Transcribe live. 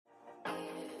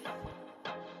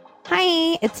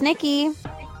Hi, it's Nikki.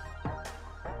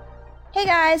 Hey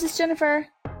guys, it's Jennifer.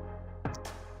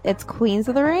 It's Queens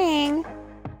of the Ring.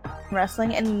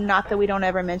 Wrestling, and not that we don't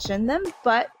ever mention them,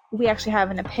 but we actually have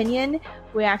an opinion.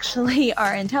 We actually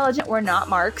are intelligent. We're not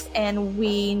marks, and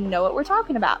we know what we're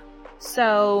talking about.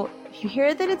 So if you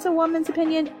hear that it's a woman's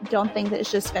opinion, don't think that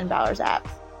it's just Finn Balor's abs.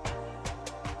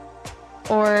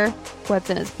 Or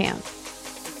what's in his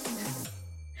pants.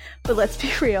 But let's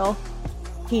be real.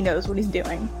 He knows what he's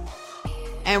doing.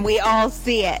 And we all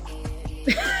see it.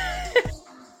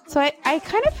 So I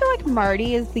kind of feel like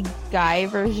Marty is the guy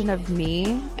version of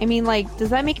me. I mean, like,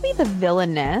 does that make me the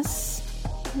villainess?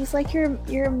 He's like your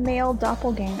male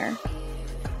doppelganger.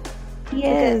 He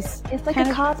is. It's like kind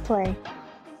a of cosplay.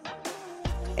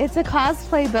 It's a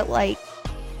cosplay, but like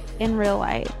in real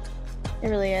life. It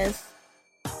really is.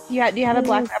 Do you have a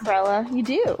black umbrella? You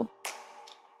do.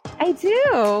 I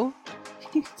do.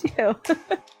 You do.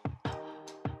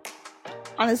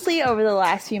 Honestly, over the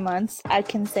last few months, I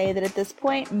can say that at this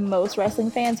point, most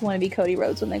wrestling fans want to be Cody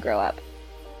Rhodes when they grow up.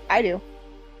 I do.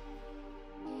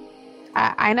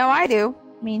 I know I do.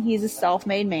 I mean, he's a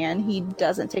self-made man. He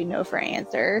doesn't take no for an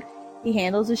answer. He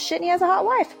handles his shit, and he has a hot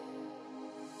wife.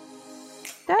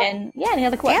 Yeah. And he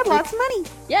has like And lots of money.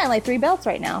 Yeah, and like 3 belts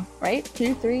right now, right?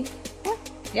 2, 3.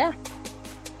 Yeah.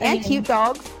 And cute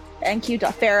dogs. And cute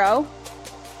dog. Pharaoh.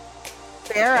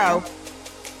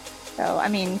 So, I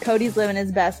mean, Cody's living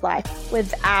his best life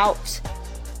without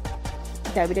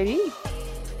WWE.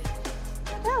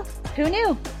 Oh, who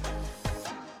knew?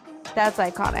 That's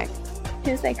iconic.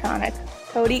 It's iconic.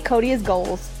 Cody is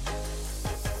goals.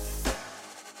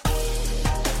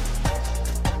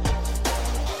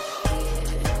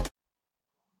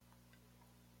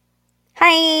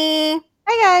 Hi.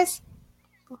 Hi, guys.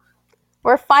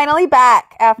 We're finally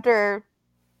back after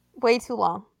way too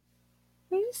long.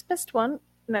 We just missed 1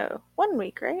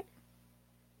 week, right?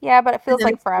 Yeah, but it feels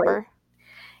like forever.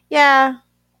 Yeah.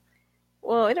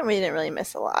 Well, we didn't really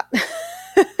miss a lot.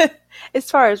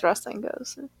 As far as wrestling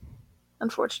goes,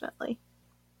 unfortunately.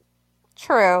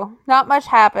 True. Not much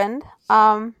happened.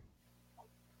 Yeah.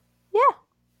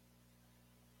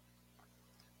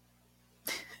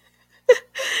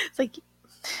 It's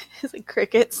like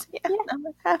crickets. Yeah. Not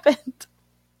much happened.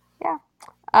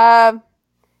 Yeah.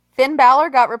 Finn Balor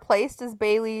got replaced as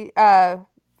Bayley.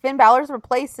 Finn Balor's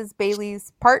replaced as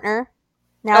Bayley's partner.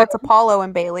 Now it's Apollo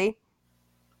and Bayley.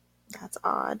 That's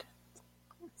odd.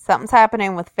 Something's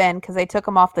happening with Finn because they took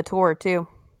him off the tour too.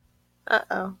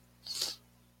 Uh-oh.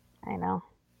 I know.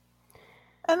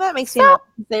 And that makes me know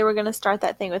they were going to start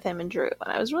that thing with him and Drew,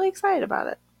 and I was really excited about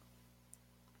it.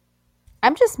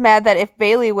 I'm just mad that if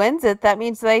Bayley wins it, that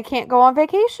means they can't go on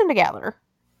vacation together.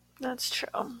 That's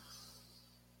true.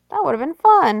 That would have been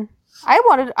fun. I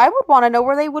would want to know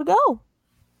where they would go.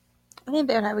 I think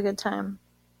they would have a good time.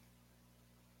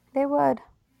 They would.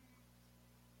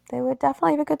 They would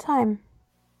definitely have a good time.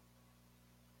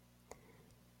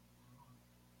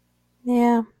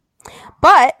 Yeah.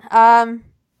 But,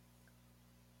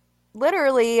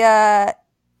 literally,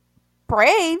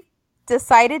 Bray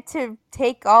decided to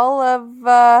take all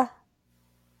of,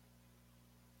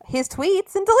 his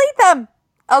tweets and delete them.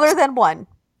 Other than one.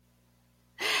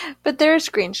 But there are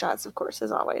screenshots, of course,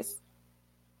 as always.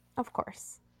 Of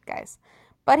course, guys.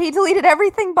 But he deleted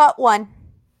everything but one.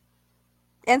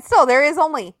 And still, there is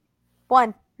only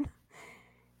one.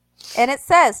 And it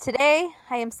says, "Today,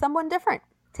 I am someone different.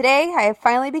 Today, I have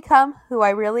finally become who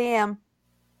I really am."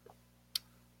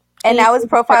 And now his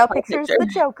profile picture is the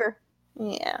Joker.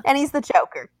 Yeah. And he's the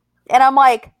Joker. And I'm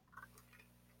like,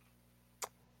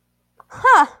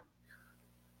 huh.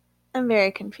 I'm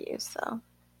very confused, though.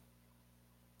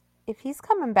 If he's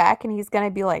coming back and he's going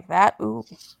to be like that, ooh.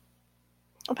 It's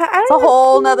It's a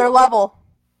whole nother level.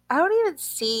 I don't even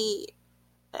see...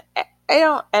 I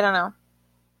don't know.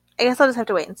 I guess I'll just have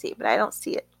to wait and see, but I don't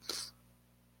see it.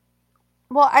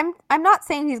 Well, I'm not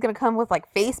saying he's going to come with like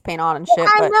face paint on and shit.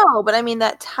 I know, but I mean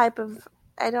that type of...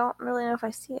 I don't really know if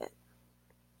I see it.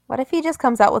 What if he just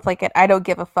comes out with like an I don't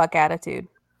give a fuck attitude?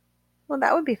 Well,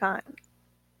 that would be fine.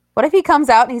 What if he comes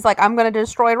out and he's like, I'm going to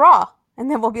destroy Raw? And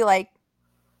then we'll be like,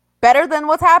 better than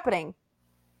what's happening.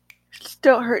 Just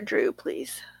don't hurt Drew,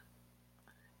 please.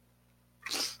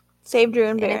 Save Drew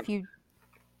and Baron.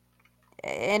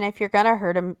 And if you're going to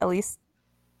hurt him, at least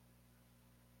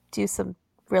do some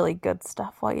really good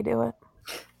stuff while you do it.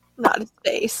 Not his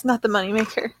face, not the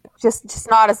moneymaker. Just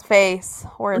not his face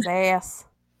or his ass.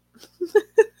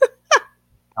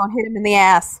 Don't hit him in the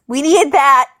ass. We need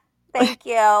that. Thank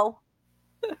you.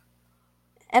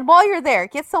 And while you're there,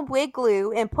 get some wig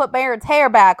glue and put Baron's hair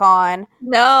back on.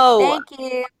 No. Thank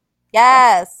you.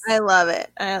 Yes. I love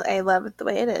it. I love it the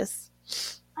way it is.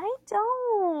 I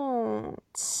don't.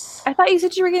 I thought you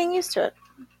said you were getting used to it.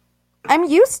 I'm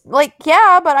used, like,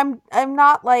 yeah, but I'm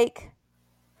not like,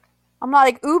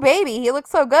 ooh, baby, he looks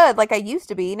so good, like I used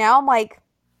to be. Now I'm like,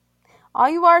 all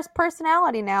you are is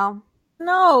personality now.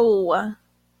 No.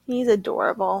 He's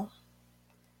adorable.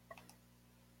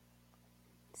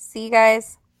 See,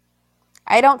 guys,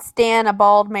 I don't stan a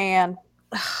bald man.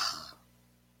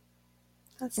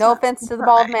 No offense to the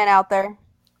bald man out there.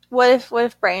 What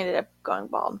if Bray ended up going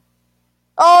bald?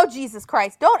 Oh, Jesus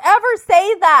Christ. Don't ever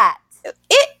say that.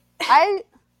 I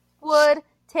would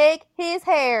take his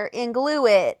hair and glue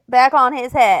it back on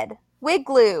his head. Wig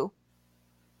glue.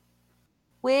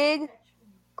 Wig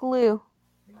glue.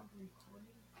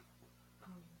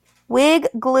 Wig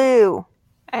glue.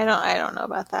 I don't know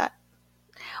about that.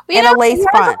 Well, and a lace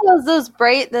front. Those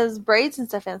braids and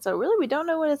stuff in, so really we don't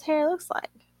know what his hair looks like.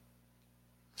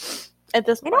 At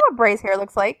this point. You know what Bray's hair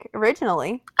looks like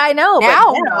originally. I know,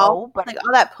 now, no, but like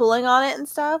all that pulling on it and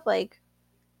stuff, like.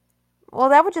 Well,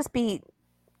 that would just be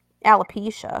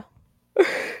alopecia.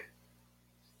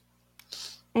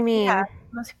 I mean, yeah,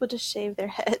 most people just shave their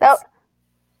heads.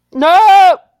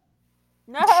 No.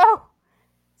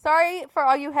 Sorry for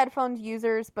all you headphones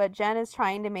users, but Jen is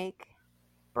trying to make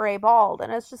Bray bald,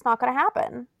 and it's just not going to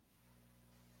happen.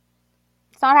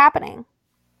 It's not happening.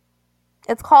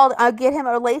 It's called get him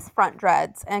a lace front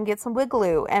dreads and get some wig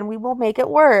glue, and we will make it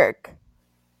work.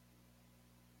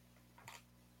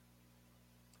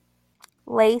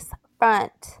 Lace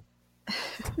front.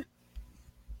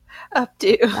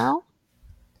 Updo. No?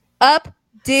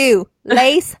 Updo.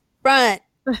 Lace front.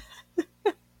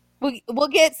 We'll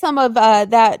get some of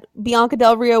that Bianca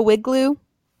Del Rio wig glue.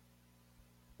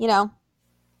 You know.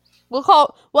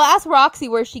 We'll ask Roxy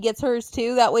where she gets hers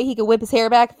too. That way he can whip his hair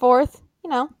back and forth. You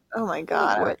know. Oh my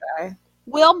god, I would die.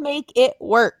 We'll make it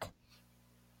work.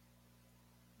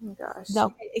 Oh my gosh.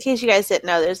 No. In case you guys didn't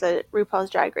know, there's a RuPaul's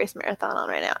Drag Race marathon on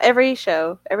right now. Every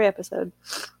show, every episode.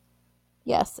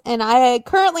 Yes, and I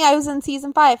was in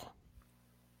season 5.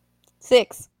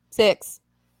 6.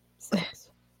 I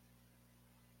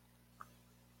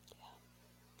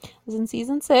was in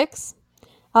season 6.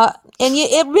 And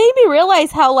it made me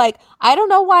realize how, like, I don't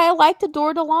know why I liked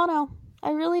Adore Delano.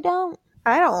 I really don't.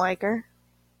 I don't like her.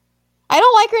 I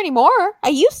don't like her anymore. I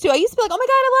used to be like, oh my god,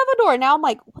 I love Adore. Now I'm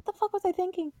like, what the fuck was I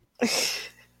thinking?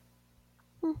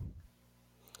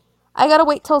 I gotta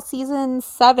wait till season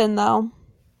 7, though.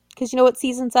 Because you know what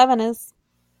season 7 is?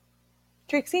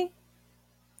 Trixie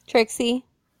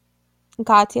and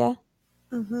Katya.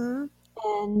 Mm-hmm.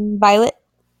 And Violet.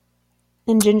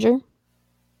 And Ginger.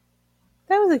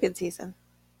 That was a good season.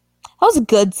 That was a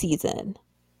good season.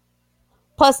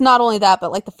 Plus, not only that,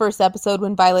 but like the first episode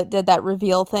when Violet did that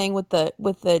reveal thing with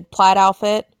the plaid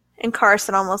outfit. And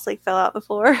Carson almost like fell out the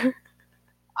floor.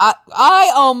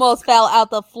 I almost fell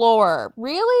out the floor.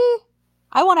 Really?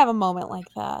 I want to have a moment like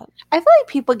that. I feel like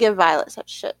people give Violet such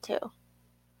shit too.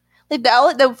 Like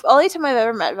the only time I've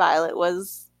ever met Violet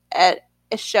was at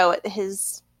a show at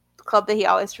his club that he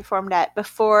always performed at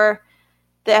before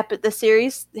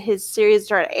his series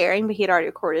started airing, but he had already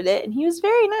recorded it, and he was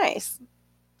very nice.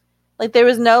 Like there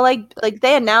was no like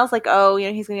they announced like, oh, you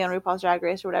know, he's gonna be on RuPaul's Drag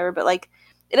Race or whatever, but like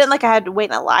it didn't like I had to wait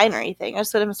in a line or anything. I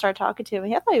just went up and started talking to him,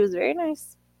 and I thought he was very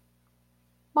nice.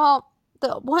 Well,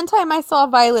 the one time I saw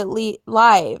Violet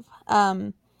live,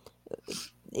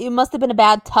 it must have been a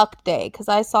bad tuck day because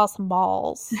I saw some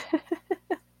balls.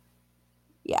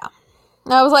 Yeah.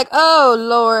 And I was like, oh,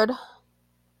 Lord.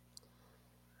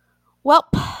 Well,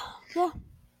 yeah.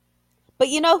 But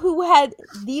you know who had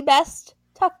the best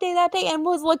tuck day that day and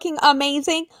was looking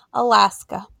amazing?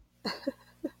 Alaska.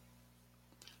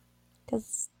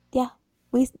 Because, yeah,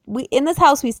 we in this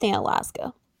house we stay in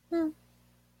Alaska. Yeah.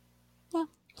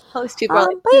 All these people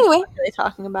but anyway. What are they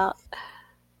talking about?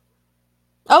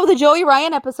 Oh, the Joey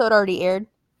Ryan episode already aired.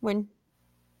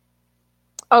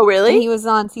 Oh, really? When he was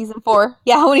on season 4.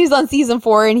 Yeah, when he was on season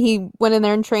 4 and he went in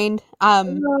there and trained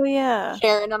oh, yeah.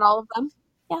 Sharon and all of them.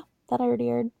 Yeah, that already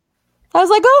aired. I was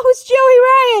like, oh, who's Joey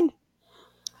Ryan?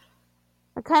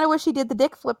 I kind of wish he did the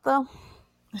dick flip, though.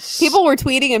 People were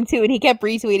tweeting him, too, and he kept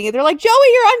retweeting it. They're like, Joey,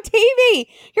 you're on TV.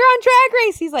 You're on Drag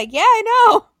Race. He's like, yeah, I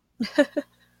know. I'm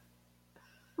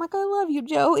like, I love you,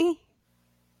 Joey.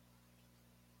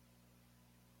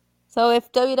 So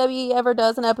if WWE ever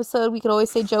does an episode, we could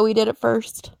always say Joey did it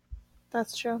first.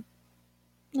 That's true.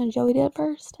 And Joey did it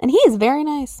first. And he is very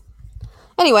nice.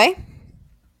 Anyway.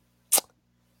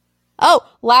 Oh,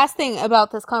 last thing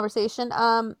about this conversation.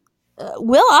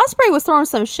 Will Ospreay was throwing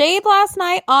some shade last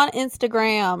night on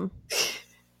Instagram.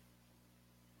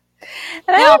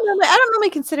 And I don't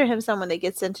normally consider him someone that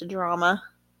gets into drama.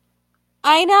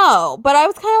 I know, but I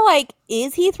was kind of like,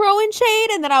 is he throwing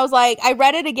shade? And then I was like, I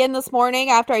read it again this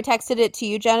morning after I texted it to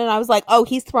you, Jen, and I was like, oh,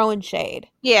 he's throwing shade.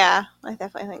 Yeah, I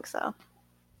definitely think so.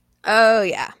 Oh,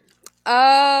 yeah.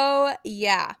 Oh,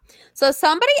 yeah. So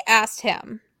somebody asked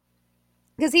him,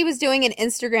 because he was doing an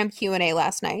Instagram Q&A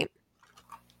last night,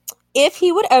 if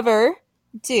he would ever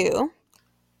do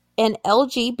an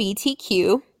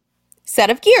LGBTQ set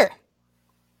of gear.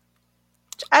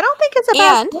 I don't think it's a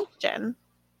bad question.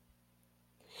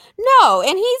 No,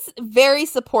 and he's very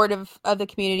supportive of the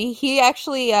community. He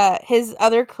actually, his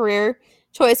other career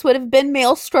choice would have been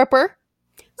male stripper.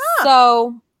 Huh.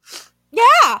 So,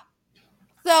 yeah.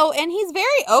 So, and he's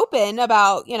very open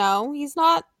about, he's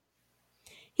not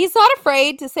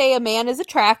afraid to say a man is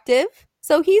attractive.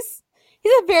 So he's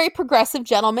a very progressive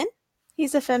gentleman.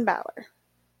 He's a Finn Balor.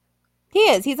 He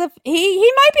is. He might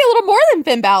be a little more than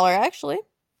Finn Balor, actually.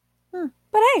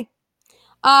 But hey,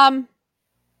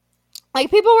 like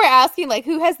people were asking, like,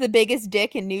 who has the biggest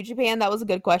dick in New Japan? That was a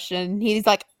good question. He's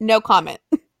like, no comment.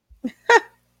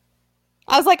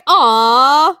 I was like,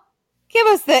 aw, give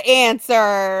us the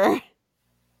answer.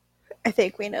 I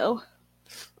think we know.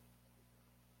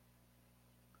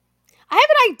 I have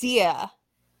an idea.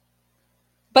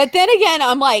 But then again,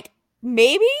 I'm like,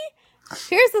 maybe?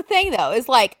 Here's the thing, though, is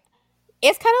like,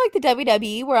 it's kind of like the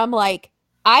WWE where I'm like,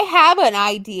 I have an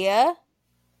idea,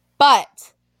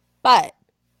 but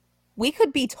we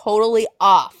could be totally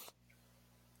off.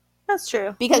 That's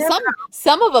true. Because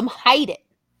some of them hide it.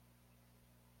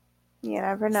 You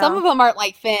never know. Some of them aren't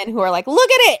like Finn, who are like, look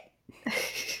at it.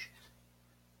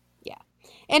 Yeah.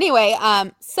 Anyway,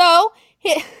 so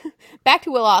back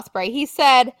to Will Ospreay. He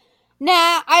said,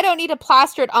 nah, I don't need to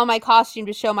plaster it on my costume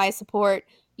to show my support.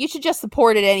 You should just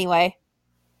support it anyway.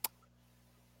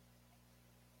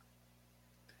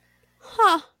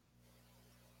 Huh.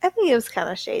 I think it was kind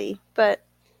of shady, but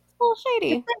a little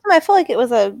shady. I feel like it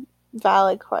was a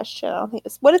valid question. I don't think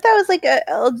it's. What if that was like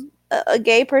a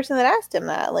gay person that asked him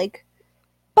that? Like,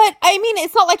 but I mean,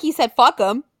 it's not like he said fuck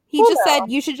him. He just said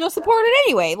you should just support it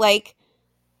anyway. Like,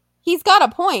 he's got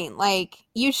a point. Like,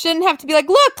 you shouldn't have to be like,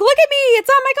 look at me, it's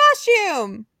on my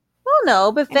costume. Well,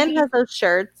 no, but Finn has those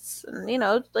shirts, and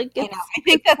like I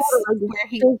think that's where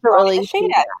he's throwing the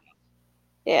shade at.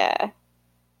 Yeah.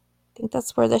 I think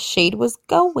that's where the shade was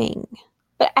going.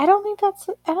 But I don't think that's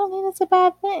a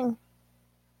bad thing.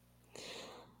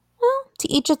 Well,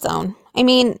 to each its own. I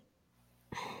mean,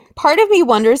 part of me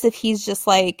wonders if he's just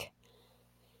like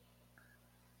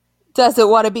doesn't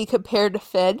want to be compared to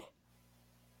Finn.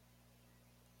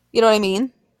 You know what I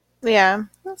mean? Yeah,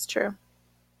 that's true.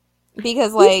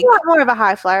 Because like he's a lot more of a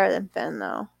high flyer than Finn,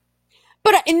 though.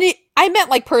 But I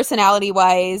meant like personality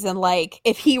wise, and like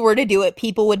if he were to do it,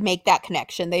 people would make that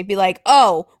connection. They'd be like,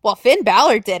 "Oh, well, Finn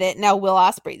Balor did it. Now Will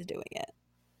Ospreay's doing it."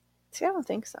 See, I don't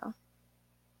think so.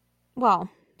 Well,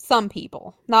 some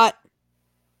people, not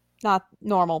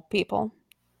normal people,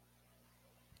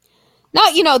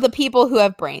 not the people who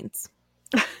have brains.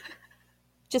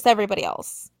 Just everybody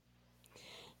else.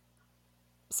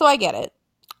 So I get it.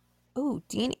 Ooh,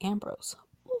 Dean Ambrose.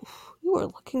 Ooh, you are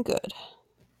looking good.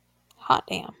 Hot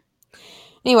damn.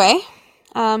 Anyway,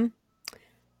 yeah.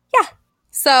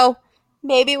 So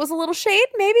maybe it was a little shade,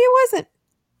 maybe it wasn't.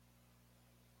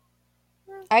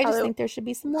 I just think there should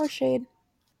be some more shade.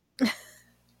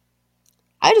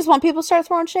 I just want people to start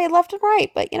throwing shade left and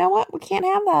right, but you know what? We can't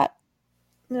have that.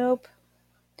 Nope.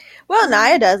 Well,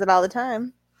 Nia does it all the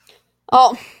time.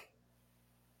 Oh.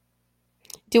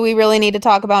 Do we really need to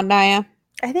talk about Nia?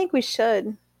 I think we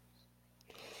should.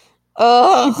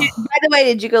 Oh. By the way,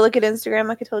 did you go look at Instagram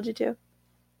like I told you to?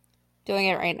 Doing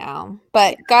it right now.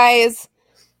 But guys,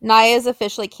 Nia is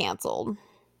officially canceled.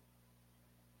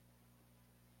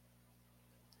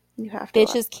 You have to.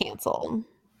 Bitch is canceled.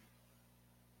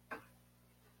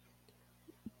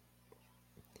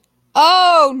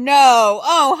 Oh no.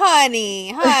 Oh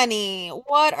honey.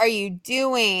 What are you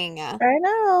doing? I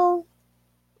know.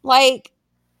 Like,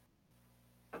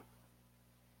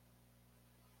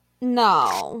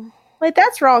 no. Like,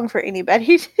 that's wrong for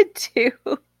anybody to do.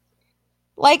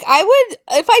 Like, I would,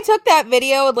 if I took that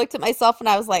video and looked at myself and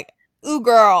I was like, ooh,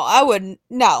 girl, I wouldn't,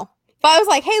 no. If I was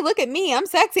like, hey, look at me, I'm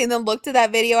sexy, and then looked at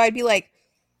that video, I'd be like,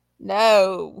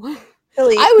 no.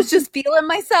 Delete. I was just feeling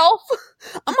myself.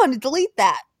 I'm going to delete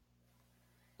that.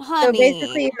 Honey. So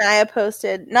basically, Nia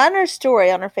posted, not in her story,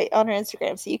 on her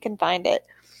Instagram, so you can find it,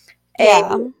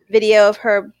 a video of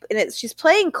her, and she's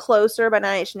playing Closer by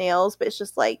Nine Inch Nails, but it's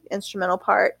just like instrumental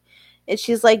part, and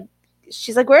she's like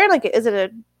wearing like, is it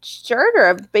a shirt or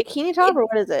a bikini top or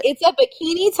what is it? It's a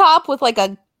bikini top with like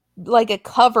a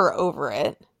cover over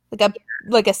it,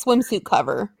 like a swimsuit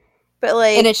cover, But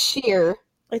like, And it's sheer.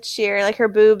 it's sheer. Like her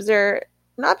boobs are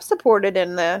not supported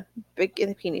in the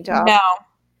bikini top. No.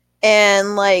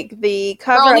 And like the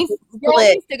cover Girl up needs, is girl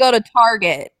split. needs to go to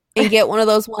Target and get one of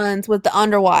those ones with the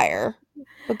underwire.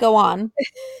 But go on.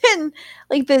 And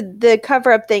like the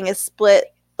cover up thing is split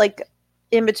like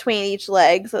in between each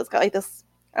leg, so it's got like this.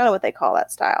 I don't know what they call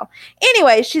that style.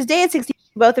 Anyway, she's dancing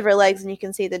both of her legs, and you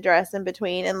can see the dress in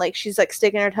between, and like she's like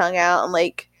sticking her tongue out, and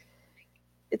like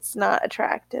it's not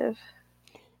attractive.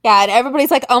 Yeah, and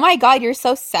everybody's like, "Oh my god, you're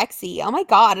so sexy. Oh my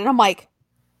god." And I'm like,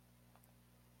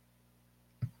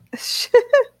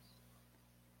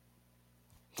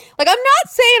 I'm not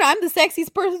saying I'm the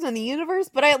sexiest person in the universe,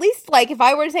 but I at least like if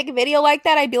I were to take a video like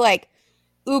that, I'd be like,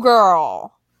 "Ooh,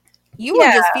 girl, you were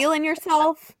just feeling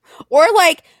yourself." Or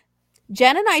like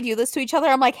Jen and I do this to each other.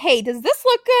 I'm like, "Hey, does this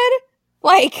look good?"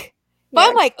 Like, if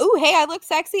I'm like, "Ooh, hey, I look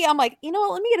sexy," I'm like, you know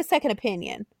what? Let me get a second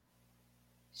opinion.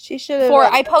 She should have. Before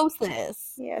I post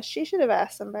this. Yeah, she should have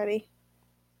asked somebody.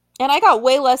 And I got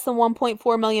way less than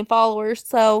 1.4 million followers,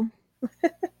 so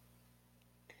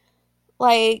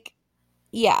like,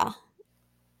 yeah.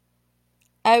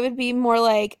 I would be more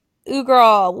like, ooh,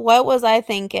 girl, what was I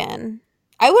thinking?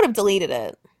 I would have deleted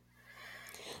it.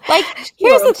 Like,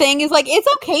 here's the thing is, like, it's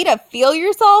okay to feel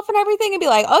yourself and everything and be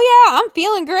like, oh, yeah, I'm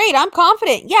feeling great. I'm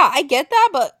confident. Yeah, I get that,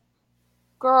 but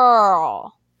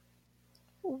girl,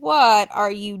 what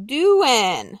are you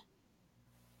doing?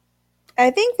 I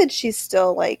think that she's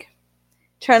still, like,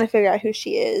 trying to figure out who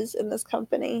she is in this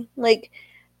company. Like,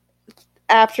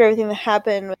 after everything that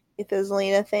happened with the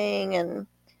Zelina thing, and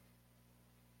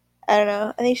I don't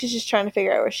know. I think she's just trying to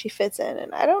figure out where she fits in,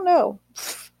 and I don't know.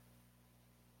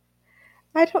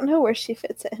 I don't know where she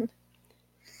fits in.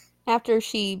 After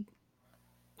she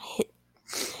hit.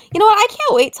 You know what? I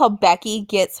can't wait till Becky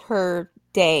gets her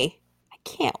day. I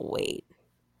can't wait.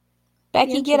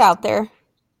 Becky, get out there.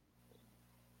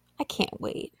 I can't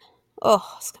wait.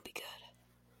 Oh, it's going to be good.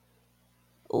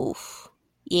 Oof.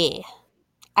 Yeah.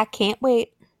 I can't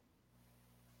wait.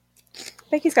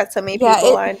 Becky's got so many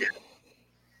people lined up.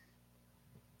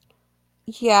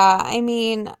 Yeah, I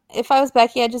mean, if I was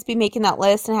Becky, I'd just be making that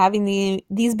list and having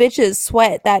these bitches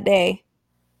sweat that day.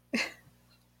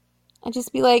 I'd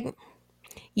just be like,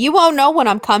 you won't know when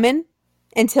I'm coming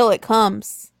until it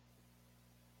comes.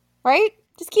 Right?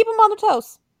 Just keep them on their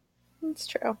toes. That's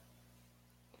true.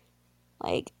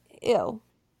 Like, ew.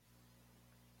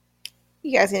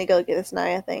 You guys need to go look at this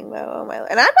Naya thing, though. Oh my!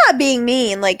 And I'm not being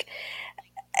mean. Like,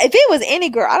 if it was any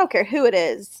girl, I don't care who it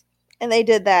is, and they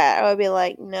did that, I would be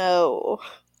like, no.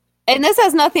 And this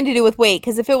has nothing to do with weight,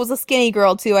 because if it was a skinny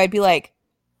girl, too, I'd be like,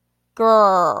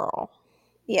 girl.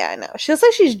 Yeah, I know. She looks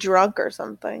like she's drunk or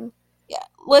something. Yeah.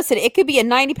 Listen, it could be a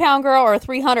 90-pound girl or a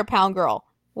 300-pound girl.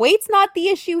 Weight's not the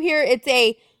issue here. It's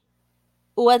a,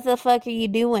 what the fuck are you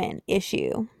doing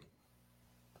issue.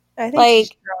 I think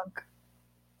she's drunk.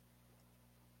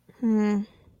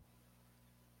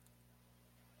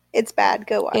 It's bad.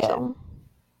 Go watch it.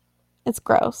 It's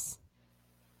gross.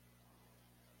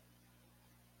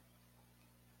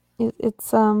 It's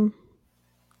something.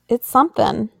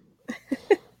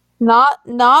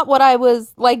 Not what I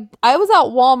was like. I was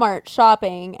at Walmart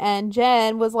shopping, and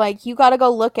Jen was like, "You got to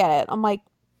go look at it." I'm like,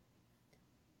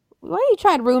 "Why are you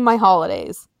trying to ruin my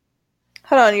holidays?"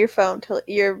 Hold on, your phone.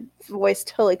 Your voice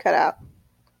totally cut out.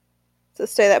 So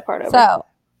say that part over. So,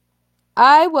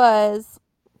 I was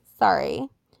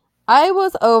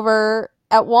over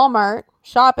at Walmart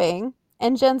shopping,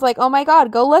 and Jen's like, "Oh my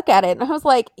god, go look at it." And I was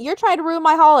like, "You're trying to ruin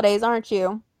my holidays, aren't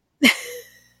you?"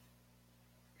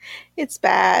 It's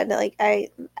bad. Like,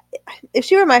 if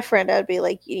she were my friend, I'd be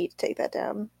like, you need to take that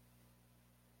down.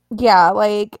 Yeah,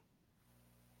 like,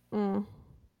 can't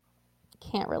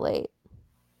relate.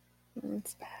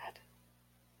 It's bad.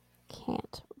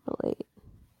 Can't relate.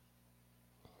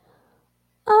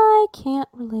 I can't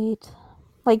relate.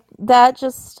 Like, that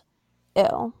just,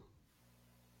 ew.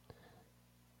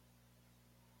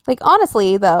 Like,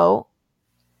 honestly, though,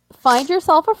 find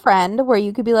yourself a friend where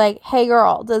you could be like, hey,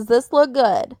 girl, does this look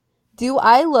good? Do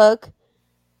I look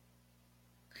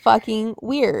fucking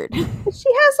weird? She has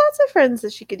lots of friends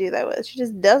that she could do that with. She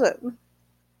just doesn't.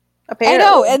 Apparently. I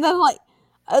know. And then, like,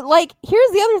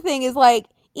 here's the other thing is, like,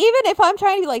 even if I'm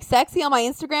trying to be, like, sexy on my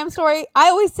Instagram story, I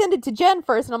always send it to Jen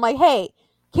first. And I'm like, hey,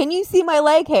 can you see my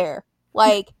leg hair?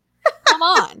 Like, come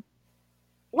on.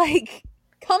 Like,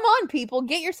 come on, people.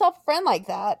 Get yourself a friend like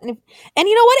that. And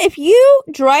you know what? If you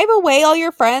drive away all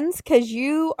your friends because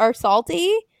you are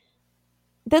salty,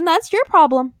 then that's your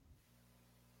problem.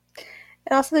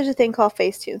 And also there's a thing called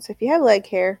Facetune. So if you have leg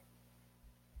hair,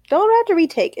 don't have to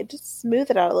retake it. Just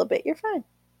smooth it out a little bit. You're fine.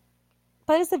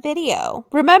 but it's a video.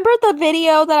 Remember the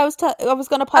video that I was going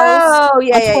to post? Oh,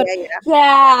 yeah, on yeah, Twitter? yeah, yeah.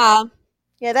 Yeah.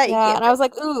 Yeah, that you Yeah, can't. and I was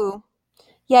like, ooh.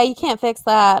 Yeah, you can't fix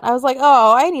that. I was like,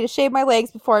 oh, I need to shave my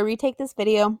legs before I retake this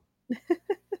video.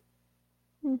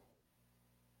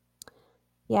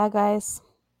 Yeah, guys.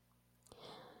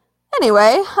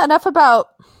 Anyway, enough about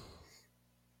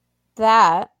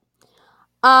that.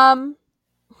 Hashtag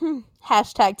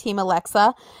Team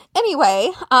Alexa.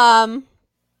 Anyway,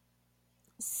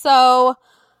 so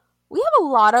we have a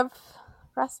lot of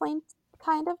wrestling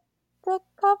kind of to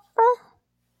cover.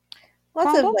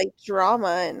 Lots Kinda? of like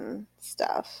drama and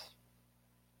stuff.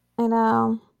 I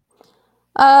know.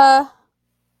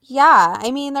 Yeah,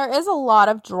 I mean, there is a lot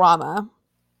of drama.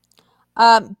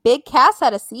 Big Cass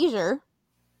had a seizure.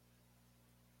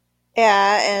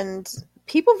 Yeah, and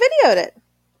people videoed it.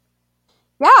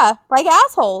 Yeah, like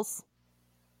assholes.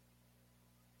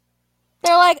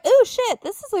 They're like, ooh, shit,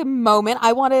 this is a moment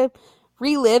I want to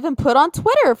relive and put on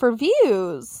Twitter for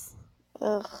views.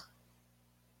 Ugh.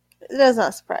 It does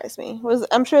not surprise me.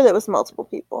 I'm sure that was multiple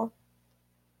people.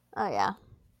 Oh, yeah.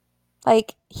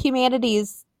 Like,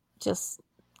 humanity's just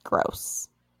gross.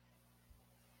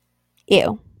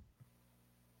 Ew.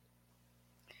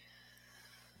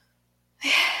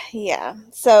 Yeah.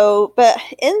 So, but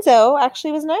Enzo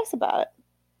actually was nice about it.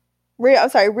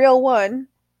 Real One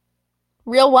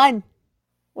Real one.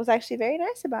 was actually very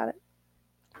nice about it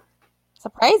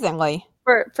Surprisingly.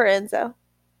 for Enzo.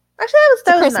 Actually, that was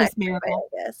Christmas nice. miracle.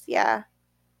 I guess. Yeah.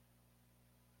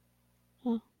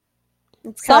 Hmm.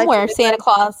 It's kinda Somewhere, like Santa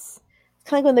Claus. It's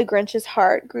kind of like when the Grinch's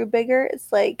heart grew bigger.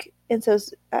 It's like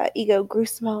Enzo's ego grew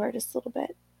smaller just a little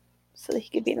bit, so that he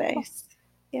could be nice.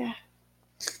 Yeah.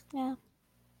 Yeah.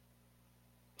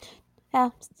 Yeah.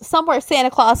 Somewhere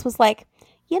Santa Claus was like,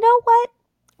 you know what?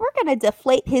 We're going to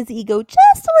deflate his ego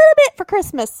just a little bit for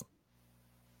Christmas.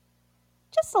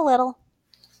 Just a little.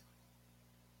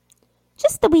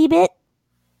 Just a wee bit.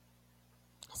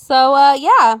 So,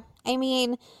 yeah. I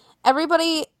mean,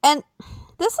 everybody, and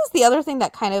this is the other thing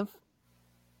that kind of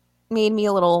made me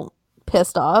a little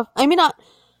pissed off. I can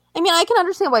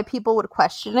understand why people would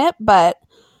question it, but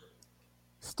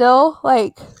still,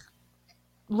 like,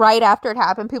 right after it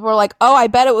happened, people were like, oh, I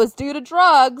bet it was due to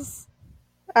drugs.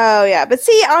 Oh yeah, but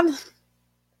see, I'm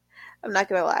not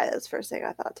gonna lie. That's the first thing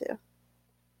I thought too.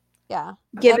 Yeah,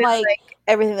 Given like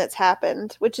everything that's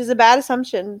happened, which is a bad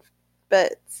assumption,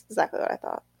 but it's exactly what I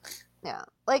thought. Yeah,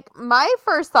 like my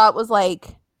first thought was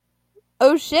like,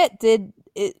 oh shit, is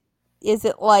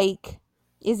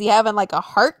he having like a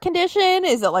heart condition?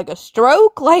 Is it like a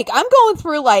stroke? Like, I'm going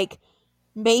through like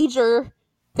major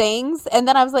things, and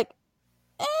then I was like,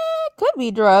 it could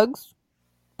be drugs.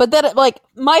 But then, like,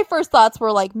 my first thoughts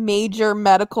were like major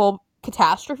medical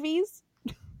catastrophes.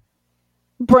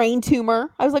 Brain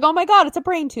tumor. I was like, oh my god, it's a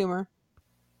brain tumor.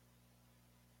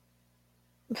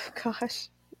 Gosh.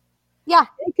 Yeah.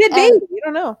 It could be. You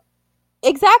don't know.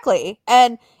 Exactly.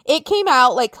 And it came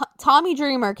out, like, Tommy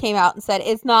Dreamer came out and said,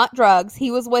 it's not drugs. He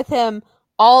was with him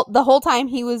the whole time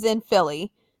he was in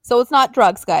Philly. So it's not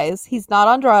drugs, guys. He's not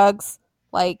on drugs.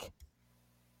 Like,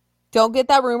 don't get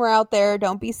that rumor out there.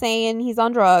 Don't be saying he's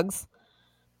on drugs.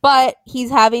 But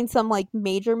he's having some, like,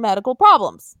 major medical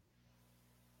problems.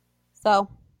 So,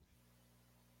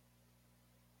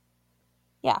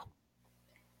 yeah.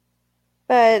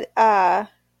 But,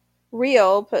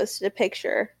 Real posted a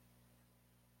picture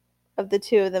of the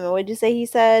two of them. And what did you say he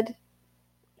said?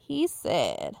 He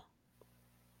said,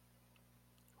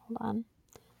 hold on.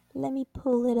 Let me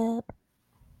pull it up.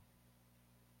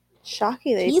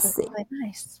 Shocking that he's really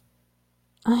nice.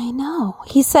 I know.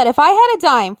 He said, if I had a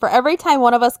dime for every time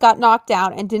one of us got knocked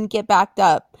down and didn't get backed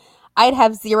up, I'd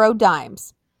have 0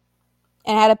 dimes.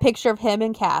 And had a picture of him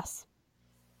and Cass.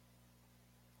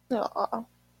 Aww.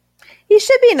 He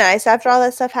should be nice after all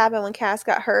that stuff happened when Cass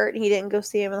got hurt and he didn't go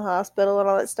see him in the hospital and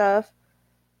all that stuff.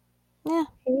 Yeah.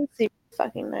 He needs to be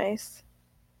fucking nice.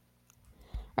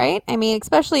 Right? I mean,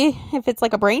 especially if it's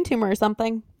like a brain tumor or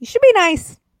something. You should be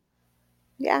nice.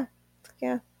 Yeah.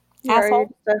 Yeah. Asshole. You're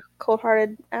just a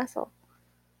cold-hearted asshole.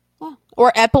 Yeah.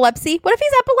 Or epilepsy. What if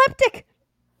he's epileptic?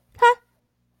 Huh?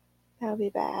 That would be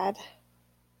bad.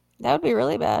 That would be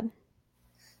really bad.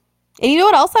 And you know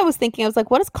what else I was thinking? I was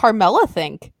like, what does Carmella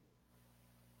think?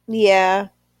 Yeah.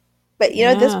 But, you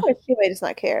know, at this point, she might just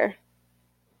not care.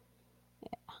 Yeah.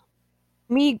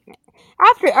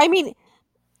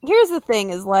 Here's the thing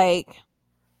is, like,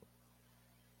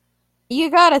 you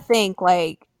gotta think,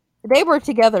 like, they were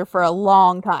together for a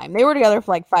long time. They were together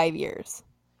for, like, 5 years.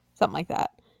 Something like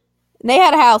that. And they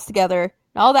had a house together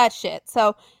and all that shit.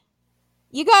 So,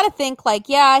 you gotta think, like,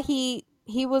 yeah, he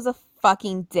was a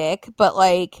fucking dick, but,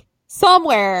 like,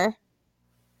 somewhere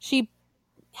she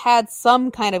had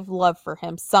some kind of love for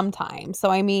him sometime. So,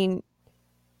 I mean,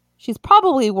 she's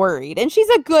probably worried. And she's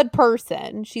a good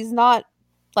person. She's not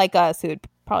like us who would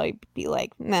probably be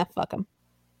like, nah, fuck him.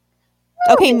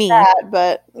 Okay, me. That,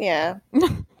 but yeah.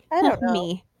 I don't know.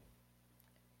 Me.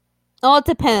 Well, it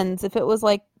depends. If it was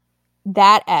like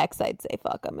that ex, I'd say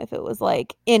fuck him. If it was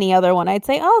like any other one, I'd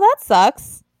say, oh, that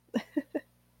sucks.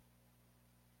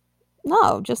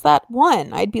 No, just that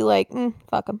one. I'd be like,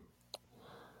 fuck him.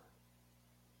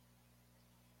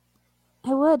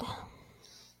 I would.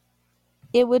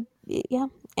 It would, yeah.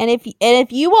 And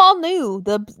if you all knew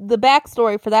the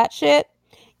backstory for that shit,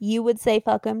 you would say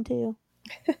fuck him too.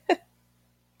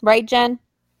 Right, Jen?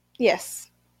 Yes.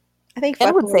 I think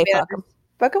Jen would say fuck him.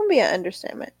 Fuck him would be an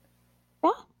understatement.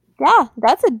 Yeah.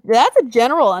 That's a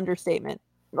general understatement,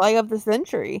 like of the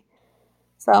century.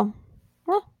 So,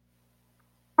 yeah.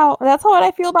 That's how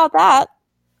I feel about that.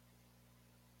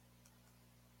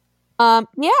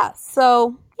 Yeah.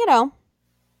 So, you know,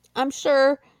 I'm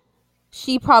sure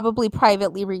she probably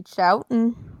privately reached out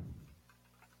and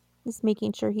is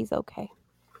making sure he's okay.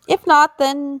 If not,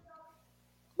 then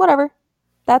whatever.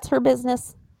 That's her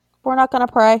business. We're not gonna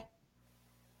pry.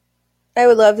 I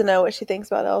would love to know what she thinks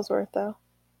about Ellsworth, though.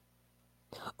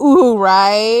 Ooh,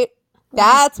 right?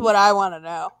 That's what I want to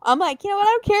know. I'm like, you know what?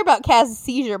 I don't care about Kaz's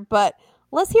seizure, but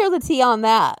let's hear the tea on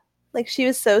that. Like, she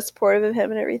was so supportive of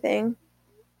him and everything.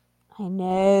 I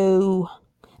know.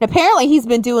 And apparently he's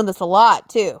been doing this a lot,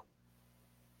 too.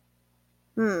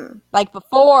 Like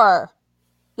before.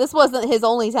 This wasn't his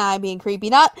only time being creepy.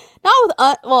 Not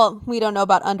with, well, we don't know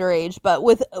about underage, but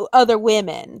with other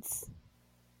women's.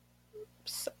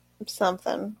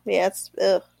 Something. Yeah, it's,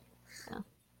 ugh. Yeah.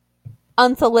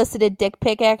 Unsolicited dick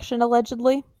pic action,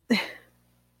 allegedly. I'm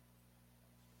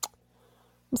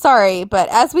sorry, but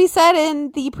as we said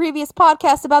in the previous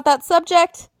podcast about that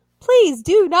subject, please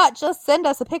do not just send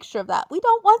us a picture of that. We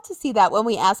don't want to see that when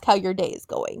we ask how your day is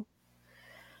going.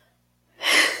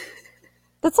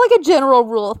 That's like a general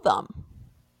rule of thumb.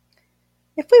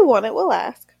 If we want it, we'll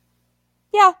ask.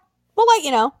 Yeah, we'll let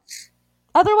you know.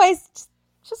 Otherwise,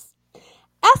 just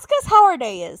ask us how our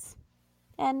day is.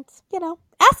 And, you know,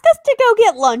 ask us to go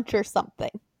get lunch or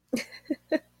something.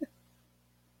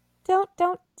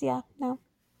 Yeah,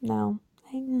 no.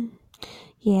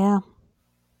 Yeah.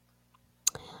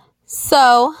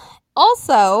 So,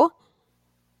 also,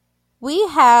 we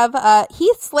have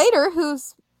Heath Slater,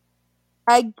 who's,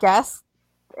 I guess,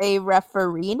 a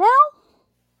referee now?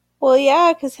 Well,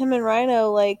 yeah, because him and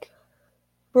Rhino, like,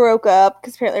 broke up,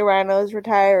 because apparently Rhino is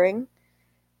retiring.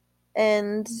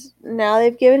 And now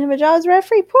they've given him a job as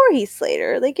referee. Poor Heath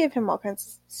Slater. They give him all kinds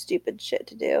of stupid shit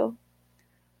to do.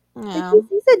 Yeah. Like,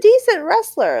 he's a decent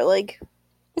wrestler. Like,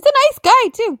 he's a nice guy,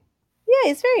 too. Yeah,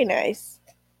 he's very nice.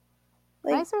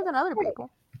 Like, nicer than other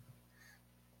people.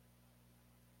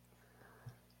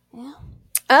 Yeah.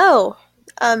 Oh,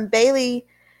 Bailey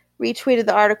retweeted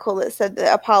the article that said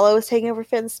that Apollo was taking over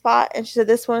Finn's spot, and she said,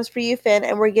 "This one's for you, Finn,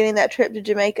 and we're getting that trip to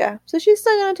Jamaica." So she's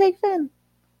still going to take Finn.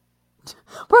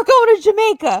 We're going to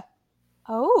Jamaica.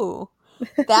 Oh,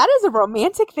 that is a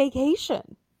romantic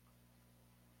vacation.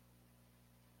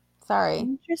 Sorry.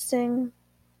 Interesting.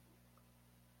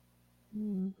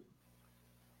 I'm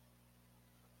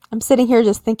sitting here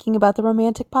just thinking about the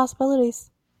romantic possibilities.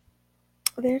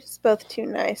 They're just both too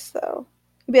nice, though.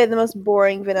 We had the most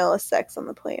boring vanilla sex on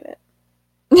the planet.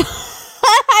 I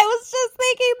was just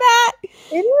thinking that.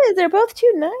 It is. They're both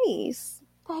too nice.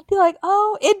 I'd be like,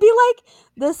 oh, it'd be like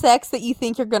the sex that you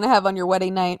think you're going to have on your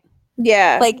wedding night.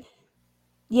 Yeah. Like,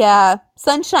 yeah,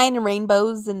 sunshine and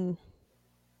rainbows and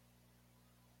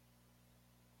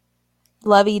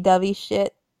lovey-dovey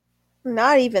shit.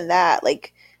 Not even that.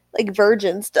 Like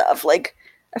virgin stuff. Like,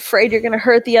 afraid you're going to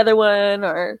hurt the other one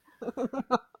or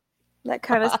that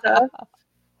kind of stuff.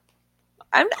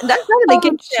 That's not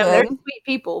against them. They're sweet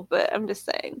people, but I'm just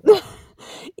saying.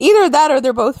 Either that or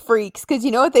they're both freaks, because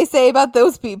you know what they say about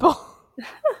those people.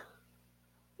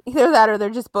 Either that or they're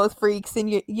just both freaks,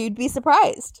 and you'd be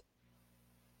surprised.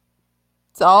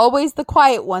 It's always the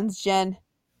quiet ones, Jen.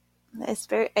 It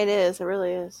is. It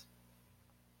really is.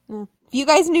 If you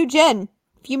guys knew Jen,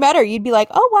 if you met her, you'd be like,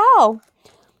 oh, wow.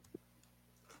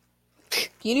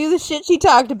 You knew the shit she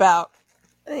talked about.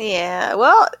 Yeah,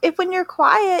 well, when you're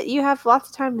quiet, you have lots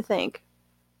of time to think.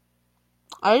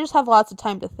 I just have lots of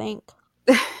time to think.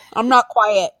 I'm not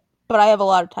quiet, but I have a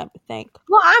lot of time to think.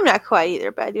 Well, I'm not quiet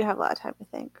either, but I do have a lot of time to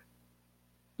think.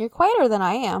 You're quieter than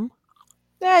I am.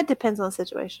 Yeah, it depends on the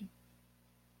situation.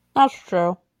 That's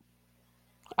true.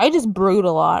 I just brood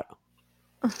a lot.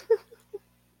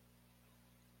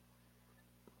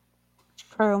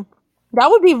 True. That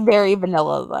would be very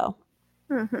vanilla, though.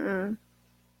 Mm-hmm.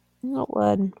 It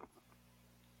would.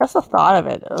 Just the thought of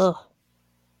it. Ugh.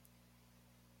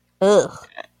 Ugh.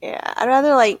 Yeah, I'd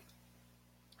rather like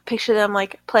picture them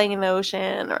like playing in the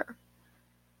ocean or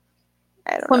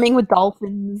I don't know. Swimming with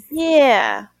dolphins.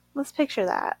 Yeah, let's picture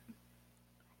that.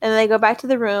 And they go back to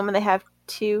the room and they have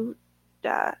two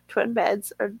twin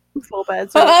beds or full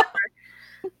beds or whatever.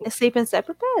 They sleep in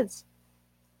separate beds.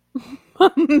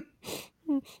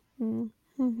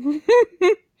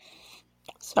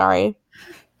 Sorry.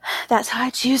 That's how I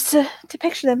choose to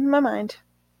picture them in my mind.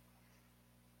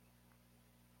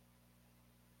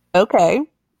 Okay.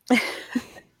 Do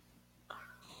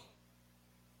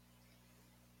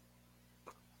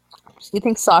you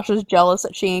think Sasha's jealous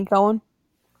that she ain't going?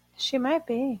 She might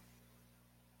be.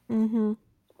 Mm-hmm.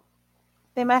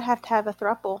 They might have to have a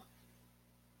throuple.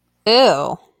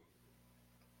 Ew.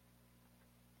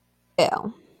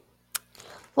 Ew.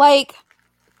 Like,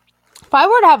 if I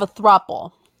were to have a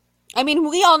throuple, I mean,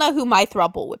 we all know who my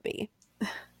throuple would be.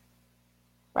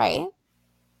 Right?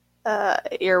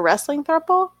 Your wrestling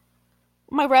throuple?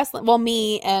 My wrestling, well,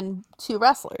 me and two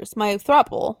wrestlers. My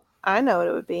throuple. I know what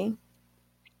it would be.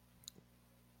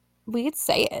 We could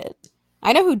say it.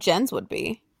 I know who Jen's would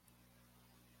be.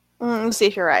 Let's see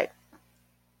if you're right.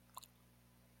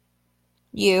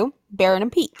 You, Baron,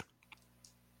 and Pete.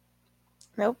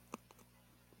 Nope.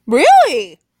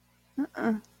 Really?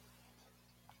 Mm-mm.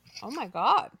 Oh my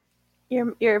god.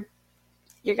 You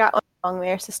got one wrong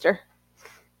there, sister.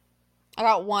 I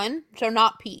got one, so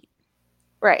not Pete.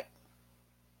 Right.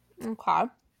 Okay.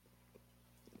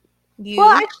 You? Well,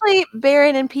 actually,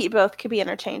 Baron and Pete both could be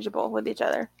interchangeable with each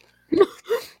other.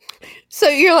 So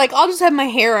you're like, I'll just have my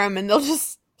harem and they'll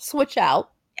just switch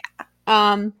out.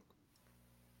 Yeah.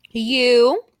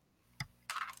 You,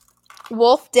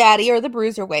 Wolf Daddy, or the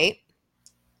Bruiserweight.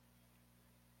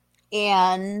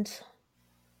 And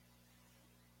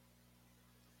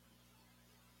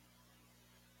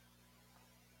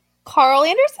Carl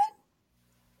Anderson?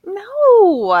 No.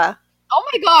 Oh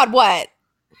my god, what?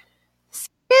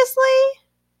 Seriously?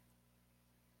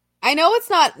 I know it's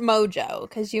not Mojo,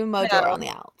 because you and Mojo are on the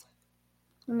out.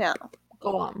 No.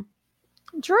 Go on.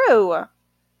 Drew.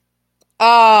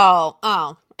 Oh.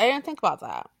 I didn't think about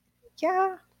that.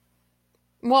 Yeah.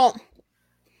 Well,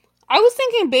 I was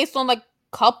thinking based on, like,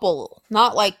 couple,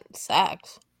 not, like,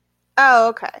 sex. Oh,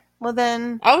 okay. Well,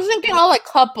 then... I was thinking all, like,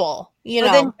 couple, you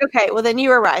know. Then, okay, well, then you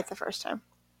were right the first time.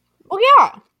 Well,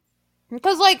 yeah.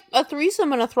 Because, like, a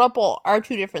threesome and a throuple are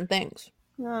two different things.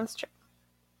 No, that's true.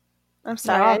 I'm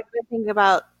sorry. Yeah. I didn't think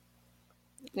about,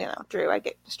 Drew. I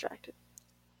get distracted.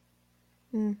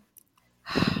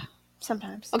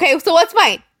 Sometimes. Okay, so what's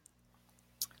mine?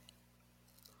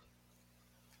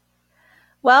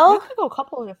 Well, We could go a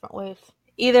couple of different ways.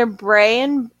 either Bray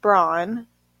and Braun.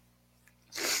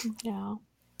 Yeah.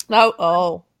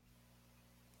 Oh.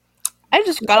 I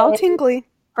just got all tingly.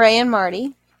 Bray and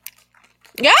Marty.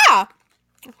 Yeah!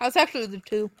 That's actually the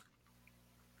two.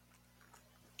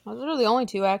 Those are the only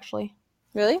two, actually.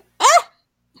 Really?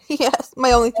 Yes,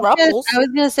 my only throuples. I was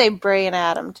going to say Bray and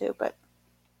Adam, too, but...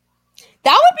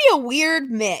 That would be a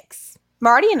weird mix.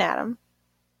 Marty and Adam.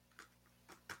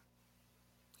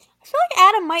 I feel like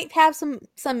Adam might have some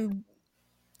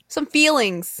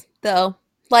feelings, though.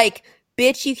 Like,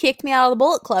 bitch, you kicked me out of the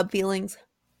Bullet Club feelings.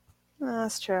 Oh,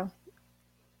 that's true.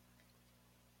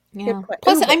 Yeah.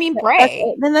 Plus, I mean,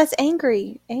 Bray. Then that's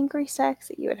angry sex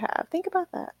that you would have. Think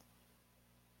about that.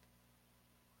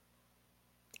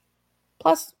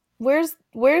 Plus, where's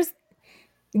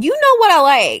you know what I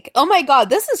like? Oh my god,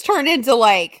 this has turned into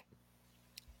like,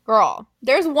 girl,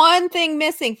 there's one thing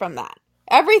missing from that.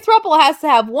 Every throuple has to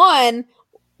have one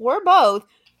or both.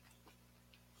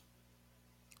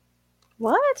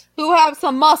 What? Who have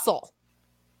some muscle.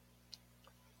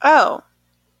 Oh.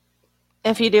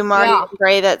 If you do Marty and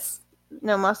Bray, that's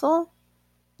no muscle?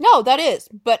 No, that is.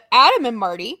 But Adam and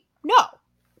Marty, no.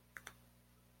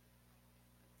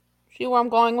 See where I'm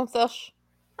going with this?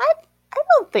 I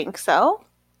don't think so.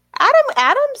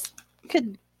 Adams. I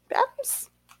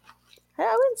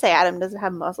wouldn't say Adam doesn't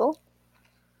have muscle.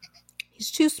 He's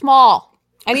too small.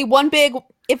 I need one big.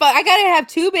 If I gotta have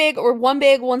two big or one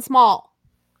big, one small.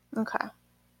 Okay.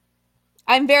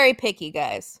 I'm very picky,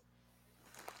 guys.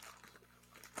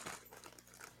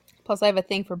 Plus, I have a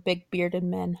thing for big bearded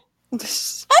men. And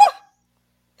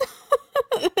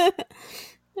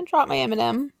drop my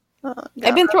M&M. Oh,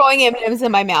 I've been throwing M&Ms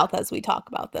in my mouth as we talk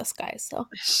about this, guys. So,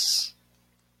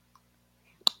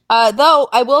 though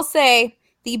I will say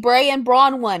the Bray and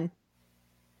Braun one.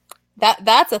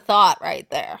 That's a thought right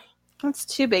there. That's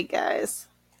two big guys.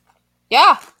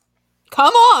 Yeah,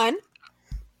 come on.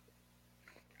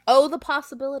 Oh, the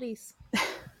possibilities.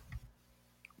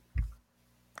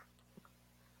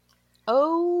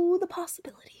 Oh, the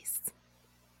possibilities.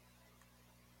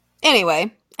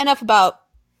 Anyway, enough about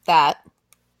that.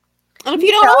 And if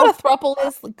you don't know what a throuple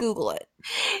is, Google it.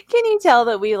 Can you tell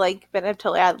that we been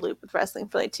totally out of the loop with wrestling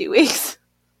for 2 weeks?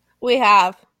 We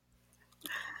have.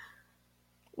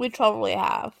 We totally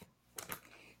have.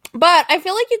 But I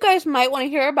feel like you guys might want to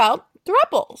hear about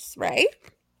thruples, right?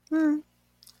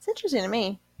 It's interesting to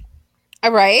me.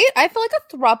 Right? I feel like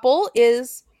a throuple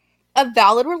is a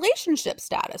valid relationship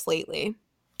status lately.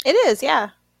 It is, yeah.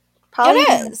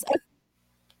 It is.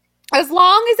 As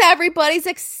long as everybody's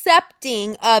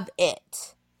accepting of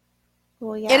it.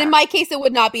 Well, yeah. And in my case, it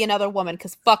would not be another woman,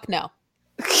 because fuck no.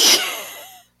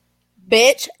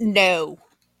 Bitch, no.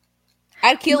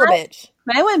 I'd kill a bitch.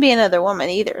 I wouldn't be another woman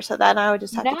either, so then I would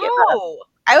just have to give up. No.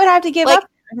 I would have to give up,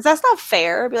 because that's not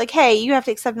fair. I'd be like, hey, you have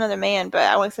to accept another man, but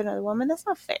I want to accept another woman? That's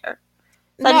not fair.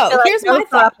 So I just No, feel like here's my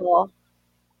thought.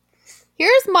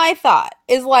 Here's my thought,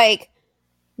 is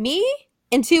me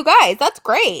and 2 guys, that's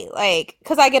great,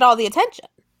 because I get all the attention.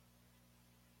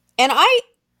 And I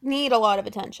need a lot of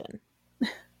attention.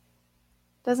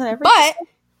 Doesn't everybody?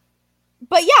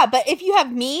 But if you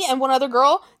have me and one other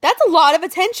girl, that's a lot of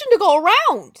attention to go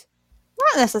around.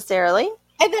 Not necessarily.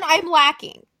 And then I'm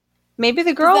lacking. Maybe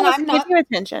the girl doesn't give you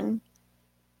attention.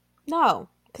 No,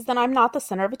 because then I'm not the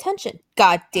center of attention.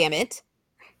 God damn it.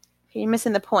 You're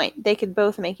missing the point. They could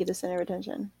both make you the center of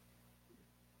attention.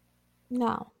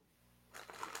 No.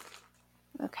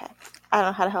 Okay. I don't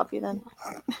know how to help you then.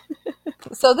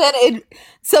 So then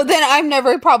I'm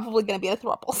never probably going to be a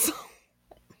throuple. So.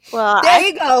 Well, there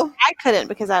you go. I couldn't,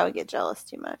 because I would get jealous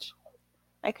too much.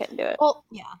 I couldn't do it. Well,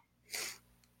 yeah.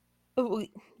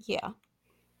 Yeah.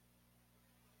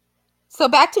 So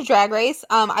back to Drag Race.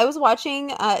 I was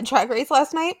watching Drag Race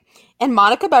last night, and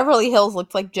Monica Beverly Hills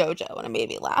looked like JoJo, and it made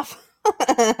me laugh.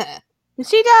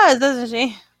 She does, doesn't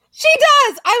she? She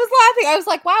does! I was laughing. I was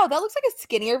like, wow, that looks like a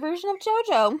skinnier version of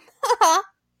JoJo.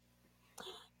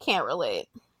 Can't relate.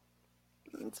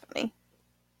 That's funny.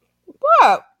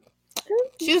 What?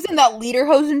 She was in that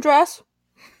lederhosen dress.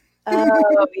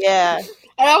 Oh, yeah.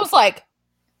 And I was like,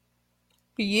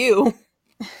 you.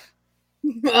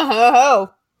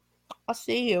 Oh, I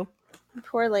see you.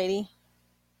 Poor lady.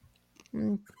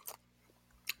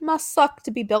 Must suck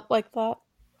to be built like that.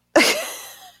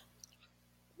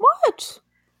 What?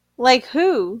 Like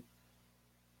who?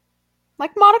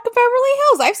 Like Monica Beverly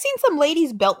Hills. I've seen some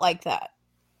ladies built like that.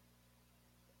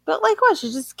 But like what?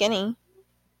 She's just skinny.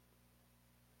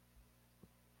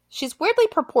 She's weirdly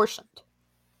proportioned.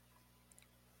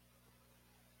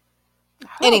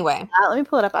 Anyway. Let me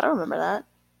pull it up. I don't remember that.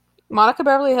 Monica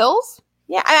Beverly Hills?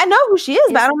 Yeah, I know who she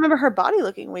is, but I don't remember her body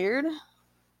looking weird.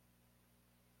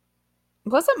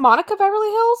 Was it Monica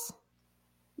Beverly Hills?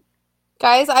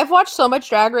 Guys, I've watched so much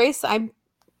Drag Race. I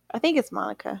think it's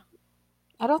Monica.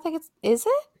 I don't think it's... Is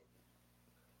it?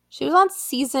 She was on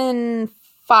season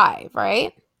 5,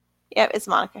 right? Yep, it's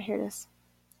Monica. Here it is.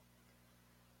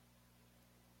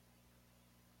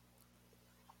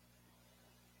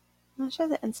 I'm going to show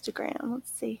the Instagram.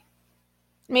 Let's see.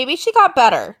 Maybe she got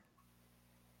better.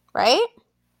 Right?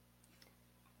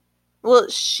 Well,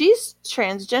 she's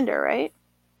transgender, right?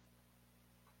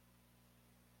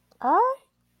 I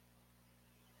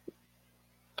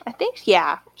think,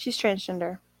 yeah. She's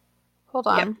transgender. Hold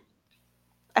on. Yep.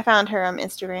 I found her on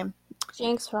Instagram.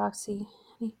 Jinx, Roxy.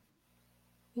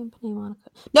 Monica.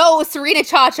 No, it was Serena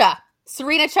Chacha.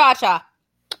 Serena Chacha.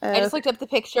 I just looked up the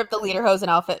picture of the lederhosen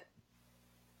outfit.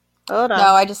 Hold on.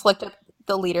 No, I just looked up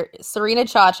the leader. Serena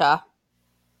Chacha.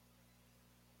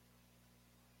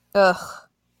 Ugh.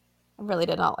 I really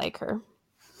did not like her.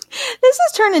 This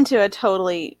has turned into a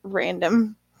totally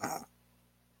random...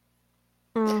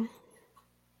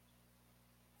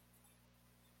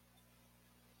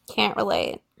 Can't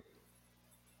relate.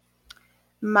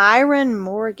 Myron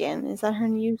Morgan. Is that her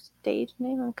new stage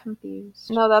name? I'm confused.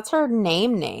 No, that's her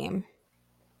name.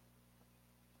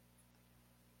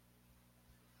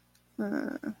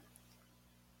 Here,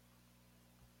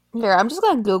 I'm just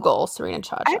going to Google Serena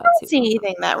Chacha. I don't see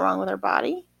anything that wrong with her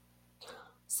body.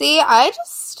 See,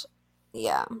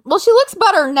 yeah. Well, she looks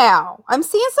better now. I'm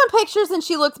seeing some pictures and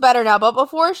she looks better now, but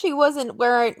before she wasn't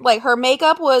wearing, her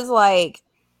makeup was Well,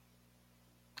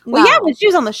 yeah, when she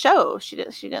was on the show, she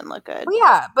didn't look good. Well,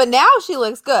 yeah, but now she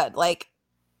looks good.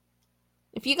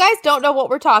 If you guys don't know what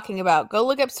we're talking about, go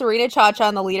look up Serena Chacha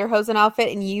in the lederhosen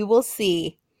outfit and you will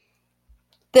see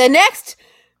the next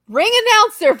ring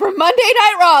announcer for Monday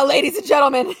Night Raw, ladies and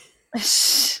gentlemen.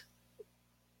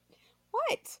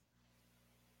 What?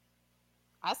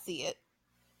 I see it.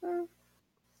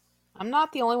 I'm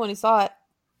not the only one who saw it.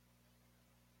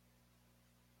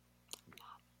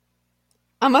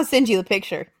 I'm gonna send you the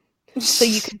picture so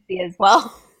you can see it as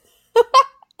well.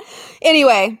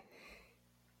 Anyway,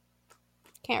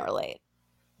 can't relate.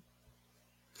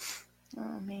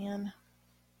 Oh man,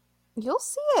 You'll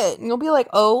see it and you'll be like,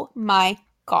 "Oh my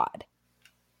god!"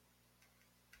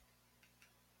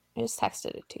 I just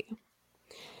texted it to you.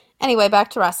 Anyway, back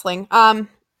to wrestling.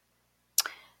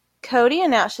 Cody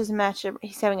announced his match.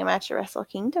 He's having a match at Wrestle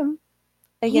Kingdom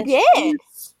He against did.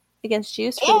 against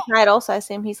Juice for the title. So I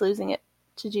assume he's losing it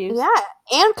to Juice. Yeah,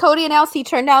 and Cody announced he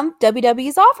turned down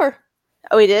WWE's offer.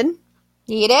 Oh, he did?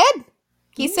 He did.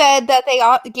 He said that they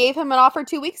gave him an offer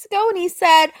 2 weeks ago, and he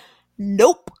said,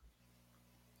 nope,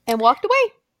 and walked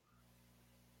away.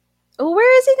 Well,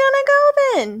 where is he gonna go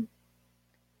then?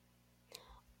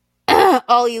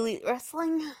 All Elite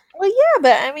Wrestling. Well, yeah,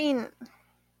 but I mean,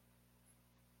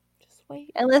 Just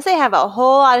wait. unless they have a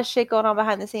whole lot of shit going on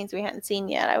behind the scenes we haven't seen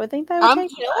yet, I would think that would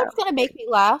take You know what's going to make me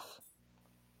laugh?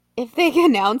 If they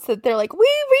announce that they're like, we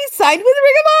re-signed with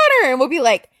Ring of Honor, and we'll be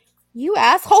like, you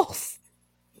assholes.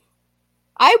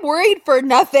 I'm worried for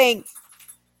nothing.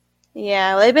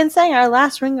 Yeah, well, they've been saying our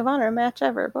last Ring of Honor match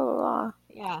ever, blah, blah, blah.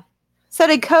 Yeah. So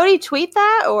did Cody tweet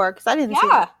that, or, because I didn't see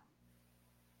that.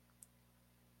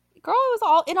 Girl, it was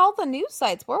all in all the news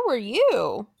sites. Where were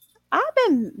you? I've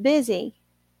been busy.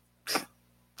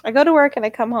 I go to work and I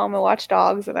come home and watch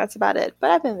dogs, and that's about it, but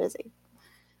I've been busy.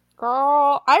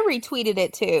 Girl, I retweeted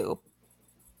it too.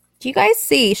 Do you guys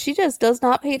see? She just does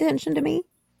not pay attention to me.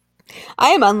 I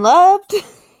am unloved.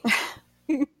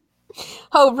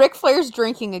 Oh, Ric Flair's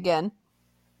drinking again.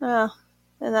 Oh,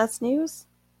 and that's news?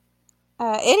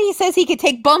 And he says he could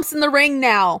take bumps in the ring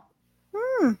now.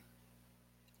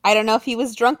 I don't know if he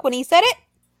was drunk when he said it.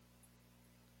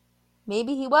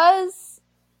 Maybe he was.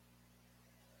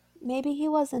 Maybe he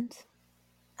wasn't.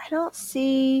 I don't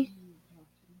see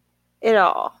it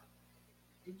all.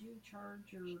 Did you charge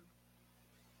your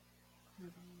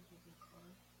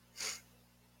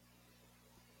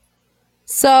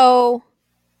So,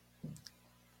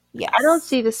 yes. I don't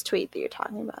see this tweet that you're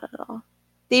talking about at all.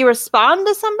 Did he respond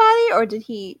to somebody, or did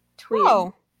he tweet?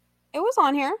 Oh, it was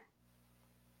on here.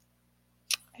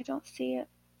 I don't see it.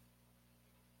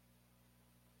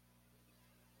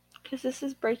 Because this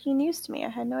is breaking news to me. I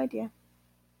had no idea.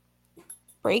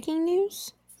 Breaking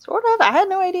news? Sort of. I had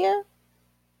no idea.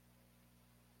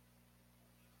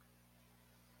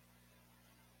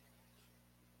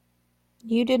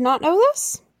 You did not know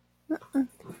this?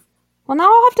 Well,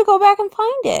 now I'll have to go back and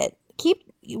find it.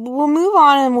 We'll move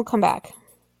on and we'll come back.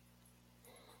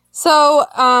 So,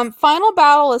 Final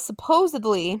Battle is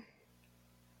supposedly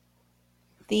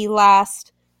the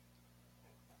last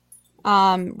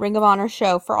Ring of Honor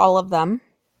show for all of them.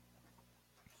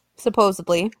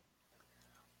 Supposedly.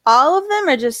 All of them,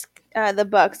 or just the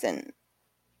Bucks and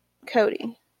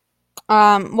Cody?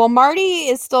 Well, Marty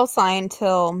is still signed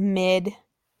till mid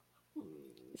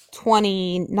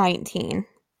 2019.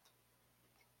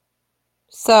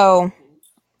 So,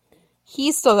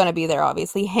 he's still going to be there,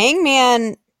 obviously.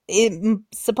 Hangman,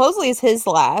 supposedly is his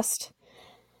last.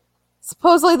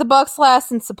 Supposedly the Bucks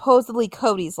last, and supposedly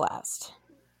Cody's last.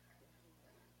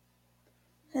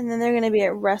 And then they're going to be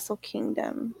at Wrestle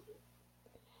Kingdom.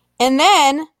 And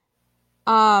then,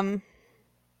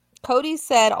 Cody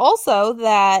said also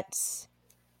that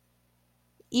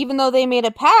even though they made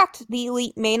a pact, the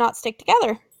Elite may not stick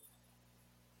together.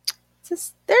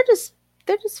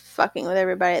 They're just fucking with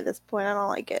everybody at this point. I don't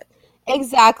like it.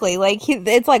 Exactly. Like,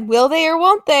 it's like, will they or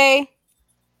won't they?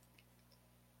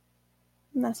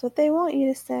 And that's what they want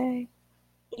you to say.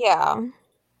 Yeah.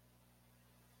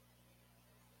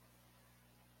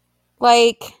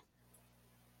 Like,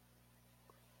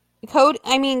 Cody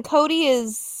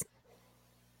is,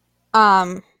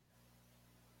 hold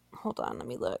on, let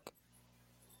me look.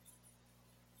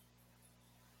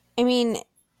 I mean,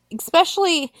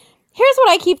 especially, here's what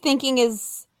I keep thinking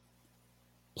is,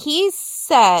 he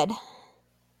said,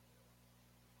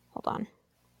 hold on.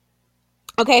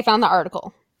 Okay, I found the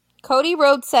article. Cody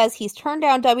Rhodes says he's turned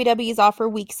down WWE's offer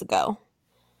weeks ago.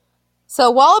 So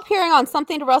while appearing on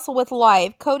Something to Wrestle With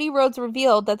Live, Cody Rhodes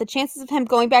revealed that the chances of him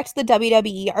going back to the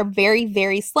WWE are very,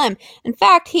 very slim. In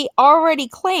fact, he already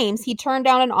claims he turned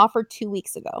down an offer 2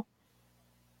 weeks ago.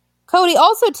 Cody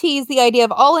also teased the idea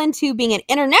of All In 2 being an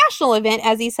international event,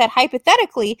 as he said,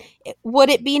 hypothetically, would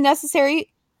it necessarily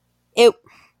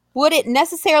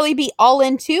be All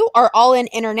In 2 or All In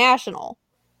International?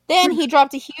 Then he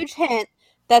dropped a huge hint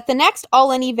that the next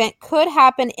All In event could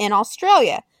happen in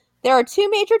Australia. There are 2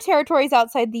 major territories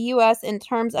outside the US in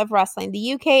terms of wrestling,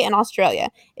 the UK and Australia.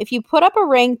 If you put up a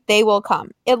ring, they will come.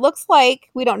 It looks like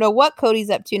we don't know what Cody's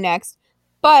up to next,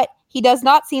 but he does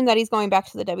not seem that he's going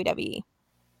back to the WWE.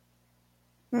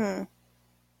 Hmm.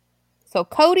 So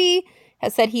Cody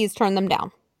has said he's turned them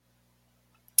down.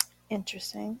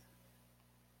 Interesting.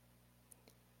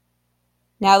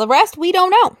 Now the rest we don't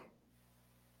know.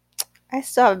 I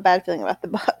still have a bad feeling about the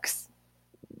Bucks.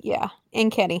 Yeah,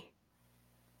 and Kenny.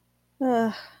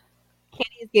 Ugh.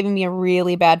 Kenny is giving me a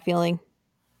really bad feeling.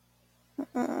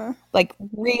 Uh-uh. Like,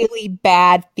 really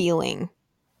bad feeling.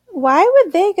 Why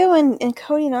would they go and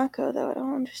Cody not go, though? I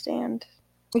don't understand.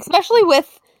 Especially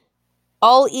with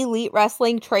All Elite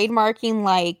Wrestling trademarking,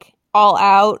 like, All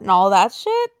Out and all that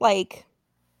shit. Like,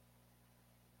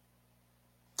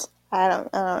 I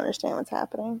don't understand what's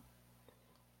happening.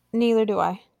 neither do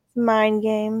I. Mind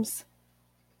games.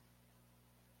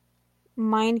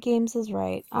 Mind games is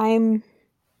right. I'm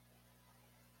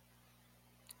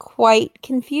quite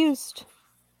confused.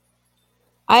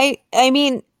 I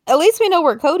mean, at least we know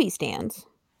where Cody stands.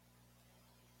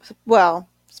 Well,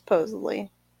 supposedly.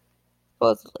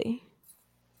 Supposedly.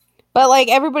 But, like,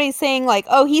 everybody's saying, like,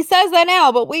 oh, he says that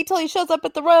now, but wait till he shows up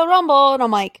at the Royal Rumble. And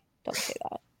I'm like, don't say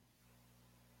that.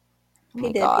 Oh If my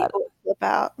he did, God. people would flip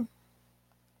out.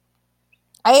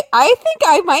 I think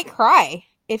I might cry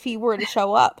if he were to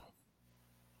show up.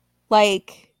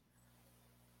 Like,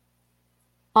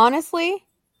 honestly,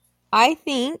 I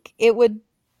think it would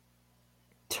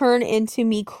turn into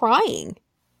me crying.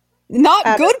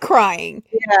 Not good crying.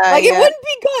 Yeah, Like, it wouldn't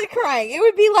be good crying. It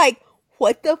would be like,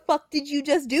 what the fuck did you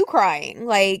just do crying?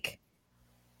 Like,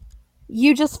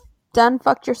 you just done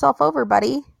fucked yourself over,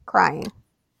 buddy. Crying.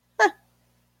 Huh.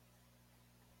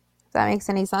 If that makes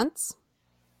any sense.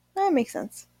 That makes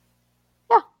sense.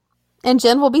 And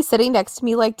Jen will be sitting next to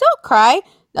me like, don't cry.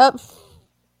 No,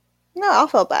 I'll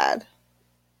feel bad.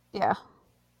 Yeah.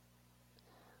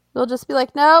 We'll just be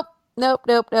like, nope, nope,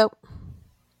 nope, nope.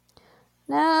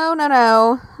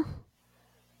 No.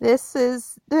 This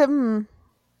is... Or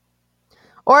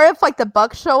if, like, the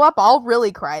Bucks show up, I'll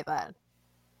really cry then.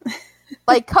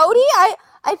 Like, Cody, I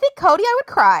think Cody I would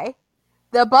cry.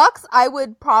 The Bucks, I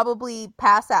would probably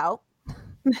pass out.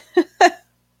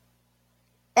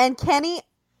 And Kenny,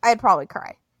 I'd probably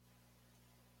cry.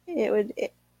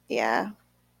 Yeah.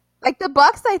 Like, the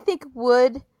Bucks, I think,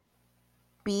 would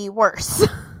be worse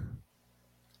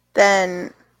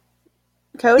Then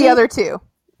Cody? the other two.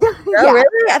 Oh, Yeah.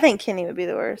 really? I think Kenny would be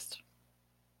the worst.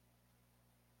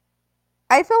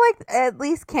 I feel like at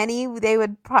least Kenny, they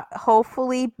would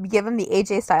hopefully give him the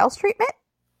AJ Styles treatment.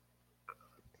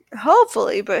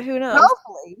 Hopefully, but who knows?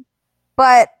 Hopefully.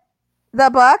 But the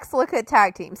Bucks, look at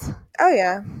tag teams. Oh,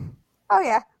 yeah. Oh,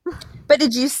 yeah. But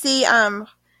did you see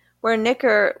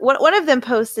where one of them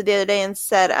posted the other day and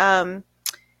said a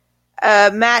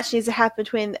match needs to happen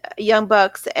between Young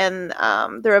Bucks and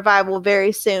the Revival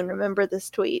very soon. Remember this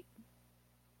tweet?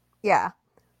 Yeah.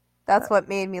 That's what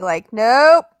made me like,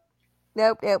 nope.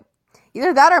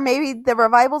 Either that or maybe the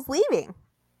Revival's leaving.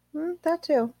 That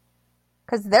too.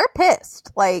 Because they're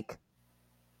pissed. Like,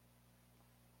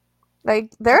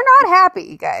 they're not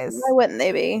happy, guys. Why wouldn't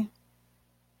they be?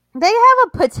 They have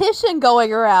a petition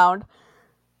going around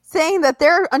saying that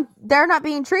they're not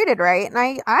being treated right, and I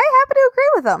happen to agree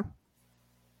with them.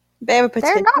 They have a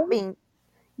petition? They're not being...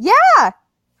 Yeah!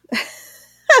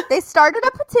 They started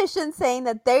a petition saying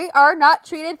that they are not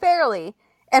treated fairly,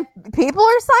 and people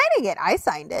are signing it. I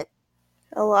signed it.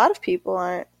 A lot of people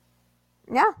aren't.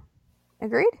 Yeah.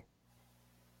 Agreed.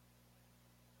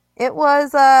 It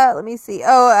was, let me see.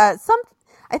 I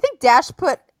think Dash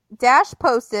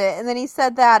posted it, and then he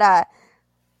said that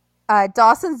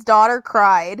Dawson's daughter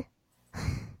cried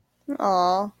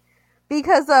Aw.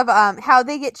 because of how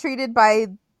they get treated by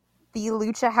the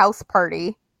Lucha House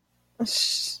Party.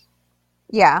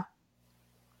 Yeah.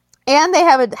 And they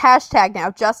have a hashtag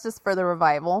now, Justice for the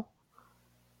Revival.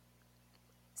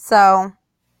 So.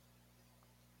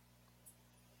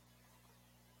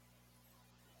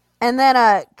 And then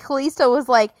Kalisto was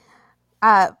like,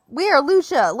 we are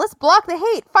Lucha. Let's block the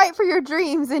hate. Fight for your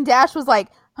dreams. And Dash was like,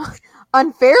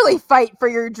 unfairly fight for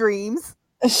your dreams.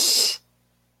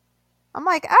 I'm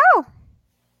like, oh.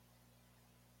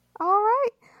 All right.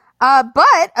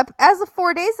 But as of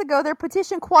 4 days ago, their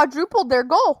petition quadrupled their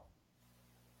goal.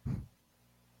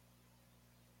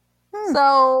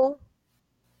 So,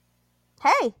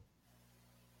 hey.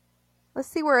 Let's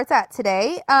see where it's at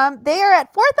today. They are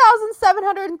at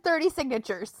 4,730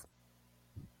 signatures.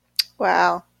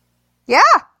 Wow. Yeah.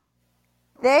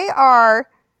 They are...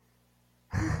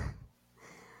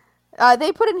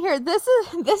 they put in here,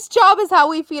 this job is how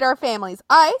we feed our families.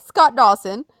 I, Scott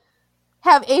Dawson,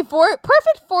 have a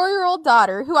perfect 4-year-old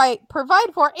daughter who I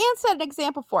provide for and set an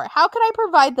example for. How can I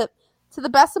provide to the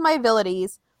best of my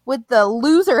abilities with the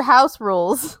loser house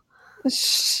rules?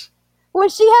 when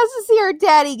she has to see her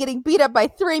daddy getting beat up by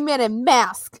 3 men in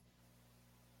masks.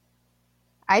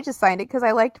 I just signed it because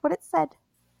I liked what it said.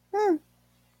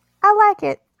 I like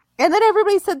it. And then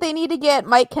everybody said they need to get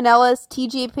Mike Kanellis,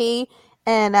 TGP,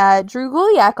 and Drew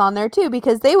Gulak on there too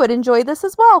because they would enjoy this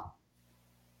as well.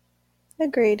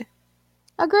 Agreed.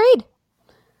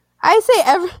 I say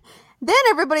then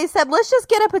everybody said, let's just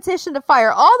get a petition to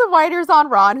fire all the writers on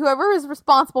Raw and whoever is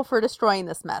responsible for destroying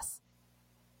this mess.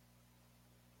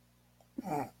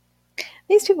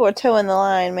 These people are toeing the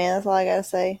line, man. That's all I gotta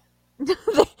say.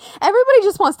 Everybody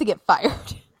just wants to get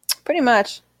fired. Pretty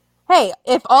much. Hey,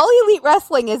 if All Elite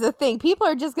Wrestling is a thing, people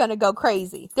are just going to go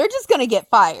crazy. They're just going to get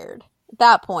fired at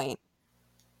that point.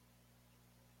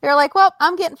 They're like, well,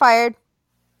 I'm getting fired.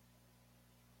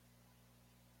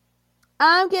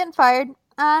 I'm getting fired.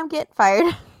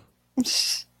 They're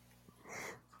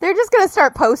just going to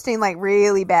start posting like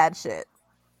really bad shit.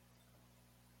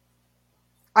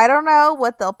 I don't know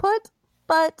what they'll put,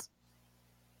 but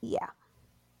yeah.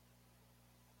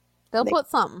 They'll put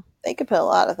something. They could put a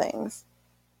lot of things.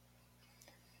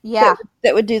 Yeah.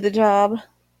 That would do the job.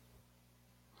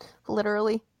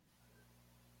 Literally.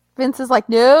 Vince is like,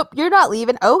 nope, you're not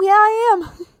leaving. Oh, yeah, I am.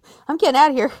 I'm getting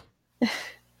out of here.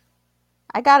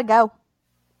 I gotta go.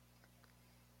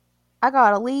 I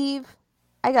gotta leave.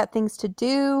 I got things to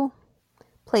do.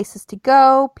 Places to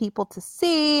go. People to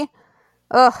see.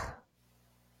 Ugh.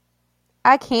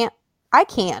 I can't. I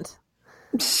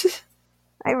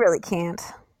really can't.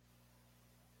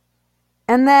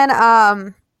 And then,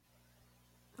 oh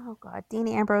God, Dean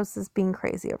Ambrose is being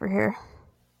crazy over here.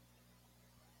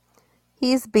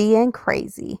 He's being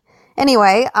crazy.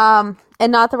 Anyway, and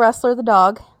not the wrestler, the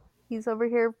dog. He's over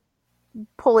here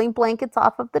pulling blankets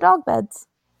off of the dog beds.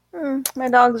 My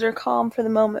dogs are calm for the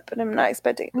moment, but I'm not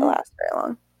expecting it to last very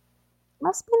long.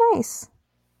 Must be nice.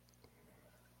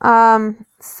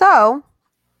 So,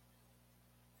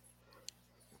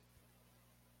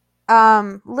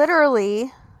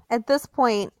 literally, at this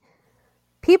point,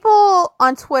 people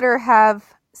on Twitter have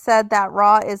said that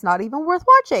Raw is not even worth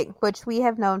watching, which we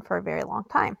have known for a very long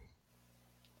time.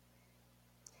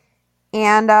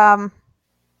 And,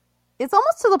 it's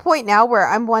almost to the point now where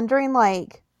I'm wondering,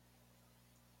 like,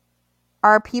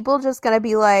 are people just going to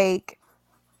be like,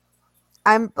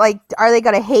 are they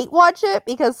going to hate watch it?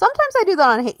 Because sometimes I do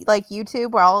that on, like,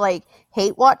 YouTube where I'll, like,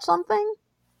 hate watch something.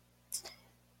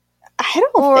 I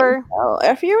don't think so.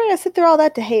 If you're going to sit through all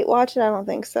that to hate watch it, I don't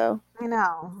think so. I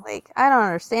know. Like, I don't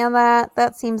understand that.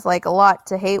 That seems like a lot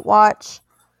to hate watch.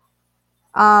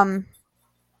 So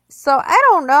I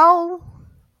don't know.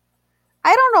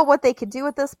 I don't know what they could do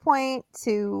at this point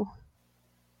to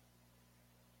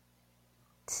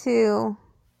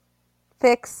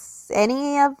fix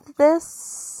any of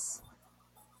this.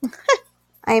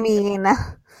 I mean,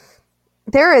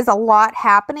 there is a lot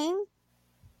happening.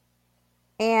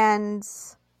 And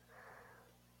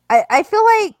I feel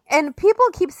like, and people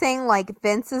keep saying, like,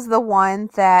 Vince is the one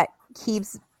that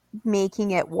keeps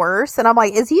making it worse. And I'm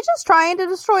like, is he just trying to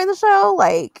destroy the show?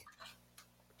 Like,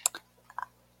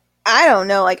 I don't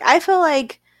know. Like, I feel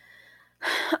like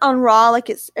on Raw, like,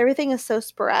 everything is so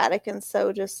sporadic and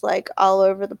so just, like, all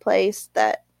over the place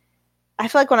that I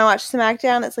feel like when I watch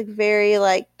SmackDown, it's, like, very,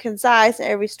 like, concise and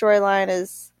every storyline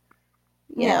is,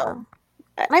 you know.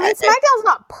 I mean, SmackDown's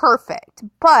not perfect,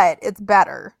 but it's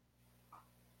better.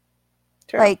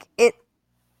 True. Like,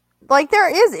 there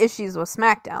is issues with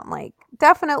SmackDown. Like,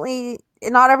 definitely,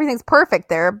 not everything's perfect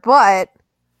there, but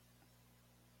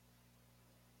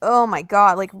oh my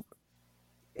God, like,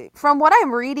 from what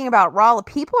I'm reading about Raw,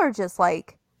 people are just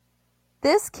like,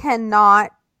 this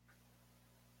cannot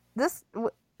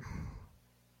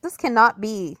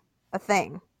be a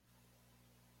thing.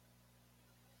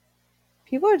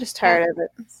 People are just tired of it.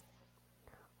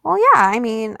 Well, yeah, I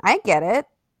mean, I get it.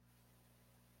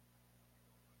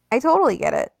 I totally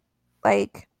get it.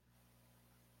 Like,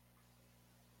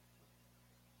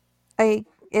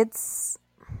 it's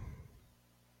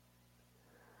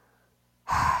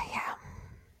yeah.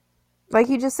 Like,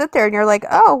 you just sit there and you're like,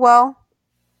 oh, well,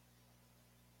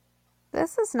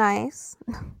 this is nice.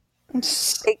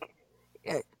 Like,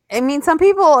 I mean, some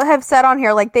people have said on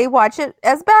here, like, they watch it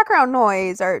as background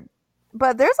noise,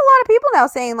 but there's a lot of people now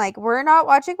saying, like, we're not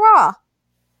watching Raw.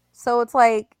 So it's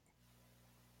like,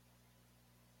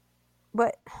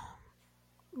 but,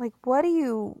 like, what do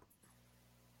you,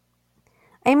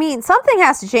 I mean, something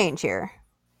has to change here.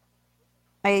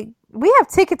 We have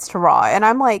tickets to Raw, and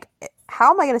I'm like,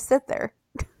 how am I going to sit there?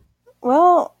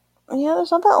 Well, yeah,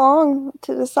 there's not that long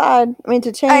to decide. I mean,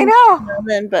 to change. I know.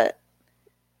 Then, but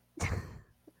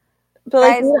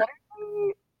like, guys,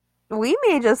 we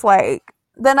may just, like,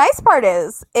 the nice part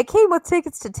is it came with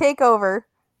tickets to TakeOver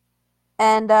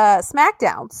and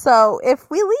SmackDown. So if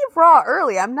we leave Raw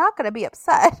early, I'm not going to be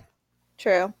upset.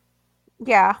 True.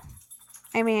 Yeah.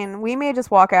 I mean, we may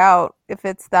just walk out if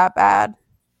it's that bad.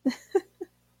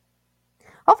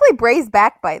 Hopefully Bray's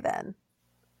back by then.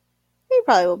 He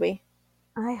probably will be.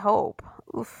 I hope.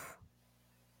 Oof.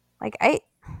 Like, if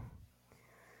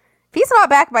he's not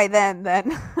back by then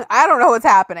I don't know what's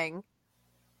happening.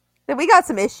 Then we got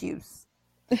some issues.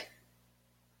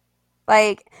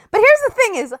 Like, but here's the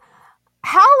thing is,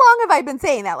 how long have I been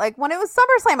saying that? Like, when it was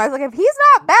SummerSlam, I was like, if he's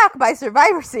not back by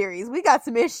Survivor Series, we got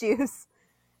some issues.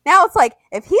 Now it's like,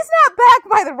 if he's not back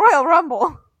by the Royal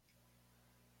Rumble,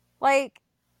 like,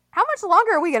 how much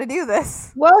longer are we going to do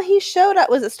this? Well, he showed up.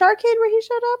 Was it Starrcade where he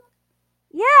showed up?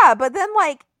 Yeah, but then,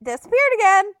 like, disappeared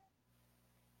again.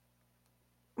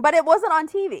 But it wasn't on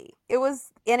TV. It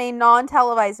was in a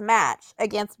non-televised match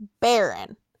against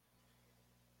Baron.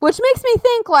 Which makes me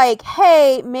think, like,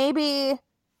 hey, maybe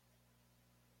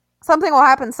something will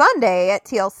happen Sunday at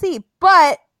TLC.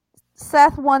 But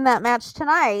Seth won that match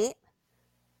tonight.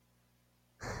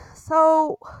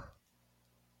 So,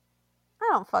 I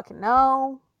don't fucking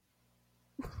know.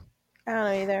 I don't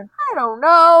know either. I don't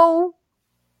know.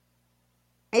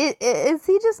 Is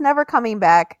he just never coming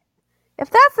back?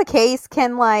 If that's the case,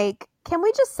 can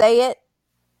we just say it?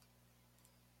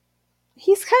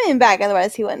 He's coming back,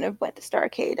 otherwise he wouldn't have went to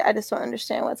Starrcade. I just don't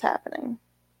understand what's happening.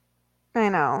 I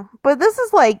know. But this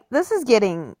is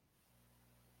getting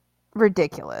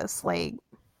ridiculous. Like,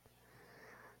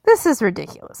 this is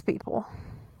ridiculous, people.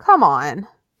 Come on.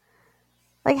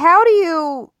 Like, how do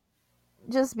you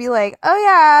just be like, oh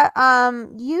yeah,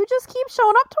 you just keep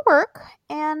showing up to work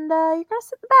and you're gonna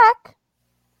sit in the back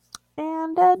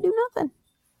and do nothing.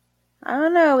 I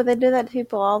don't know, but they do that to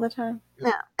people all the time.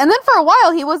 Yeah. And then for a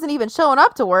while he wasn't even showing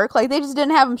up to work. Like, they just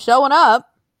didn't have him showing up.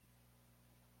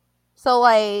 So,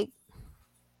 like,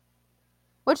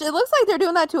 which it looks like they're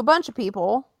doing that to a bunch of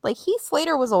people. Like, Heath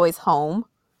Slater was always home.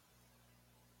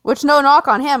 Which, no knock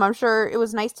on him. I'm sure it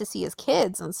was nice to see his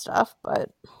kids and stuff, but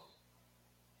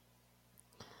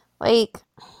like,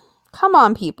 come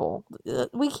on, people.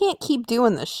 We can't keep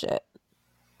doing this shit.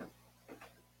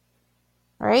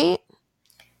 Right?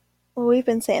 Well, we've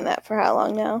been saying that for how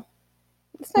long now?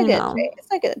 It's not gonna change.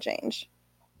 It's not gonna change.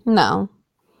 No.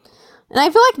 And I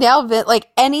feel like now, like,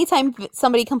 anytime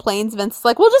somebody complains, Vince is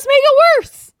like, "We'll just make it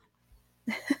worse."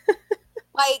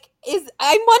 Like,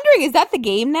 I'm wondering, is that the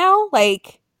game now?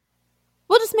 Like,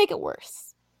 we'll just make it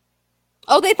worse.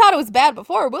 Oh, they thought it was bad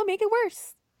before. We'll make it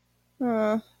worse.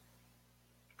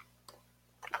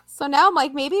 So now I'm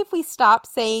like, maybe if we stop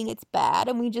saying it's bad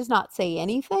and we just not say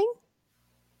anything,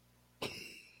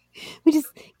 we just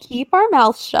keep our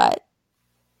mouth shut.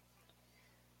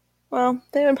 Well,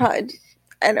 they would probably.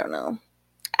 I don't know.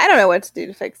 I don't know what to do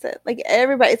to fix it. Like,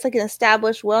 everybody, it's like an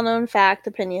established, well-known fact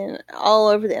opinion all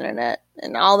over the internet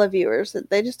and all the viewers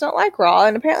that they just don't like Raw,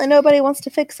 and apparently nobody wants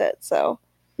to fix it, so.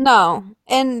 No.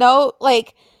 And no,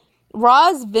 like,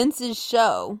 Raw's Vince's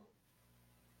show.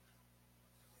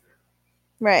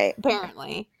 Right.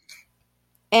 Apparently.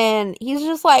 And he's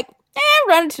just like,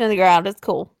 run it to the ground. It's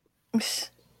cool.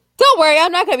 Don't worry,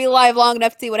 I'm not going to be alive long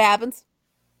enough to see what happens.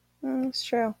 It's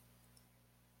true.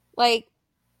 Like,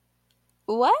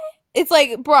 what? It's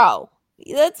like, bro,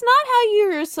 that's not how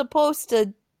you're supposed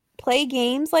to play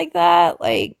games like that.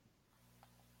 Like,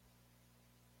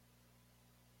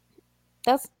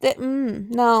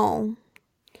 no.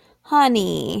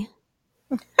 Honey.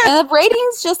 And the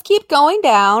ratings just keep going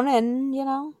down, and, you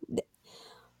know.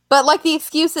 But, like, the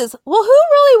excuse is, well, who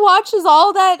really watches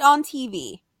all that on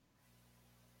TV?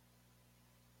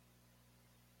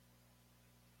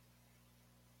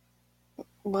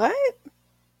 What?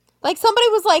 Like, somebody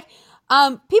was like,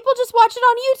 people just watch it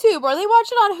on YouTube, or they watch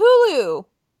it on Hulu.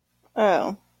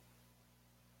 Oh.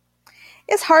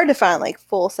 It's hard to find, like,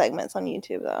 full segments on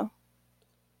YouTube, though.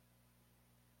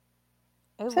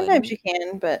 Sometimes you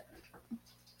can, but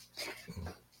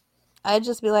I'd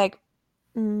just be like,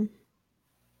 can't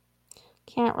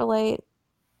relate.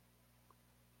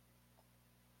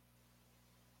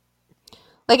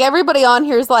 Like, everybody on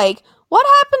here is like, what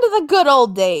happened to the good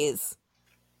old days?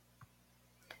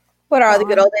 What are the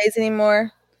good old days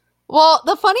anymore? Well,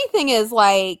 the funny thing is,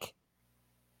 like,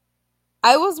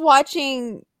 I was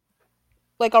watching,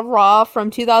 like, a Raw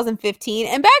from 2015,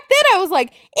 and back then I was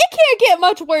like, it can't get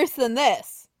much worse than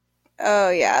this.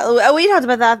 Oh, yeah. We talked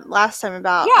about that last time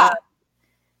about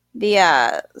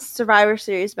the Survivor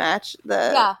Series match,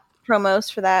 the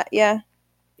promos for that, yeah.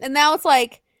 And now it's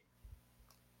like,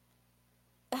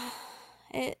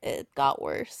 it got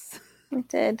worse. It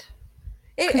did.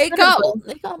 It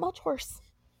got much worse.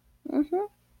 Mm-hmm.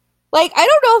 Like, I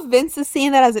don't know if Vince is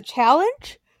seeing that as a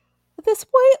challenge at this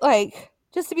point. Like,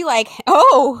 just to be like,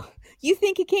 oh, you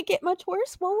think it can't get much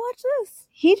worse? Well, watch this.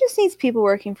 He just needs people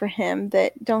working for him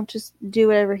that don't just do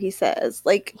whatever he says.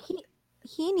 Like,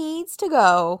 He needs to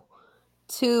go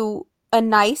to a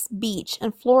nice beach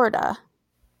in Florida.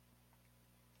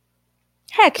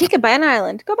 heck, he could buy an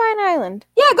island. Go buy an island.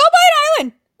 Yeah, go buy an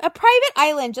island. A private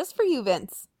island just for you,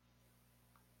 Vince.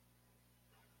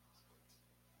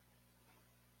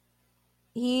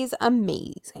 He's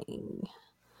amazing.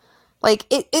 Like,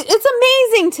 it's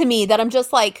amazing to me that I'm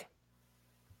just like,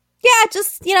 yeah,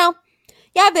 just, yeah,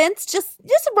 Vince, just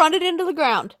run it into the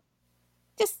ground.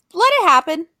 Just let it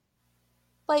happen.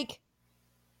 Like,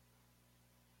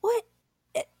 what?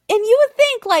 And you would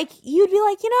think, like, you'd be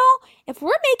like, if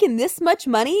we're making this much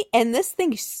money and this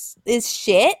thing is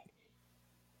shit,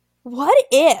 what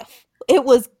if it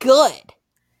was good?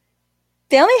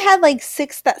 They only had like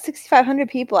 6,500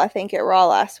 people, I think, at Raw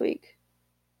last week.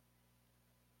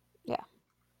 Yeah.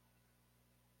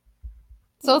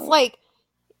 So it's like,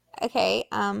 okay,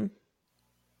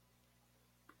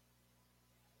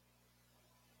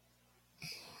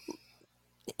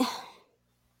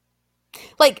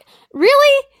 like,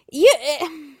 really?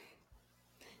 It's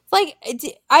like,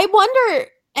 I wonder,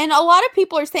 and a lot of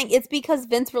people are saying it's because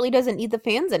Vince really doesn't need the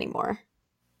fans anymore.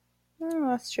 Oh,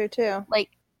 that's true too.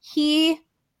 Like, he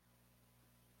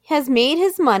has made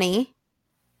his money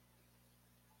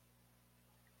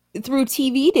through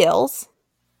TV deals,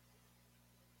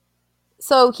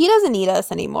 so he doesn't need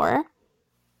us anymore.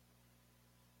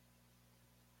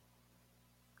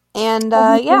 And,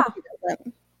 yeah.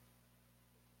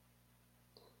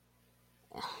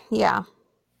 Yeah.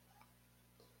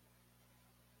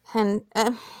 And,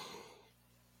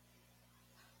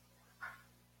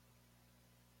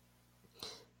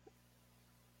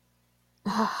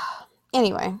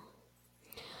 anyway,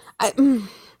 I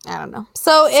don't know.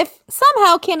 So if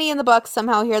somehow Kenny and the Bucks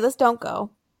somehow hear this, don't go.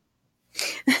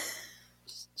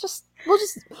 We'll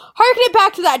just harken it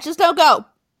back to that. Just don't go.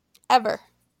 Ever.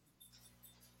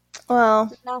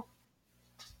 Well, No.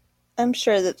 I'm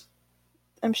sure that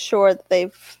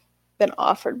they've been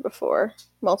offered before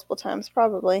multiple times,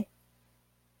 probably.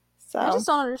 So I just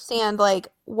don't understand, like,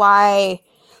 why,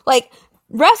 like,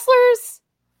 wrestlers.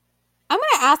 I'm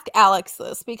gonna ask Alex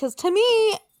this because to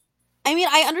me, I mean,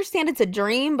 I understand it's a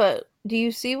dream, but do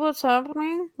you see what's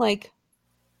happening? Like,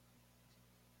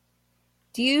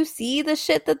 do you see the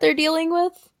shit that they're dealing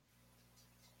with?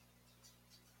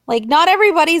 Like, not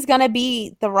everybody's gonna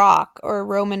be The Rock or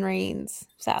Roman Reigns,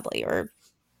 sadly, or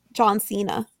John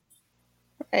Cena.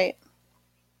 right.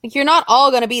 Like, you're not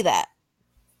all gonna be that.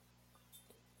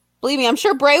 Believe me, I'm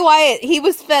sure Bray Wyatt, he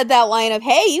was fed that line of,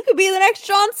 hey, you could be the next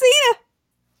John Cena.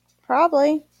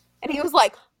 Probably. And he was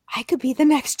like, I could be the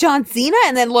next John Cena,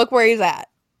 and then look where he's at.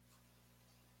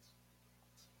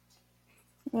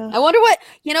 Yeah. I wonder what,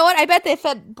 you know what? I bet they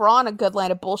fed Braun a good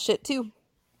line of bullshit, too.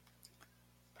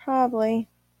 Probably.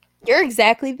 You're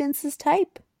exactly Vince's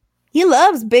type. He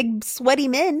loves big, sweaty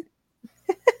men.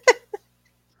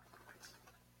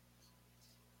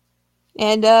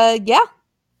 And, yeah.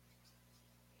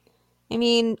 I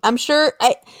mean, I'm sure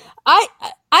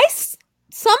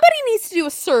somebody needs to do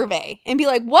a survey and be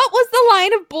like, what was the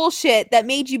line of bullshit that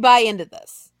made you buy into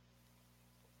this?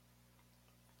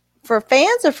 For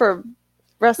fans or for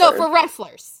wrestlers? No, for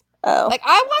wrestlers. Oh. Like,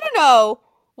 I want to know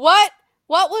what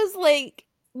was, like,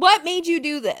 what made you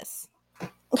do this?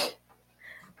 What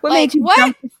like, made you what?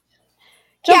 jump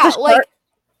the shark?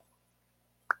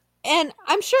 And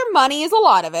I'm sure money is a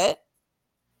lot of it.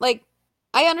 Like,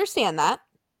 I understand that.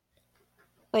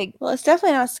 Like, Well, it's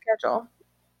definitely not schedule.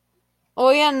 oh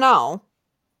yeah, no.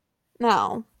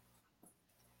 I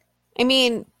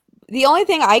mean, the only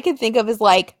thing I can think of is,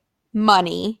 like,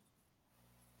 money.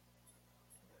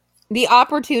 The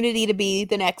opportunity to be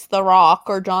the next The Rock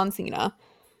or John Cena.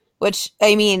 Which,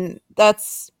 I mean,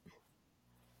 that's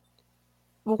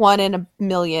 1 in a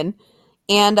million.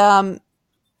 And,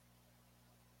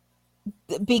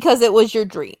 because it was your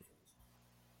dream.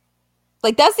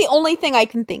 Like, that's the only thing I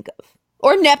can think of.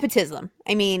 Or nepotism.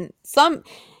 I mean, some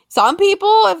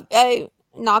people, I'm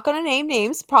not going to name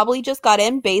names, probably just got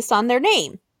in based on their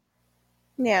name.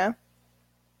 Yeah.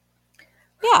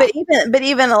 Yeah. But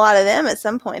even a lot of them, at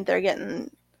some point, they're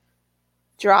getting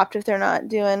dropped if they're not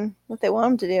doing what they want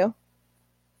them to do.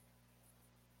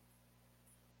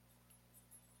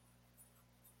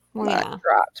 Well, Not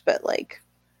dropped, but, like,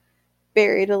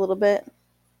 buried a little bit.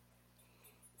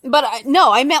 But,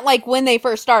 no, I meant, like, when they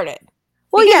first started.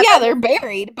 Well, Because, yeah, they're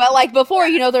buried. But, like, before,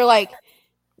 they're like,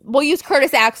 we'll use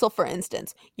Curtis Axel, for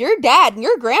instance. Your dad and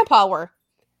your grandpa were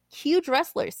huge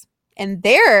wrestlers. and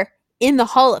they're in the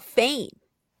Hall of Fame.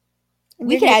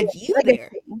 We could have you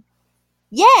there.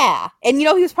 Yeah. And he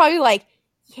was probably like,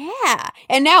 yeah.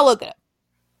 And now look at him.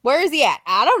 Where is he at?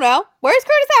 I don't know. Where's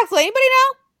Curtis Axel? Anybody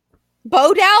know?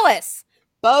 Bo Dallas.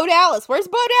 Bo Dallas. Where's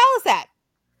Bo Dallas at?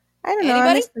 I don't know.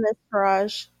 I miss the Miss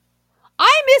Barrage.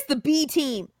 I miss the B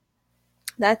team.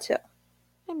 That too.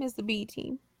 I miss the B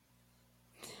team.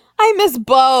 I miss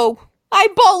Bo. I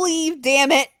believe,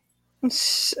 damn it.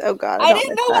 Oh God. I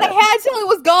didn't know what I had till it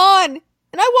was gone.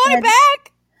 And I want it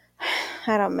back.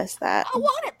 I don't miss that. I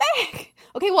want it back.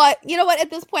 Okay, well, you know what?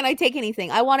 At this point, I'd take anything.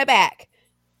 I want it back.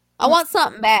 I want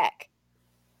something back.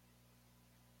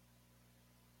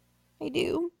 I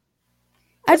do.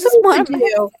 I just want to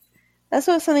do. That's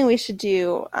something we should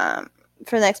do for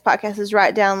the next podcast is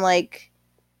write down like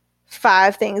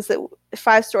 5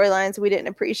 storylines we didn't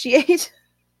appreciate.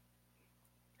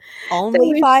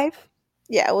 Only 5?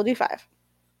 Yeah, we'll do 5.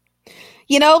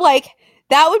 Like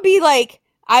that would be like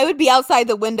I would be outside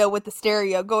the window with the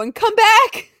stereo going, "Come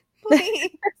back, please.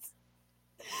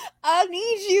 I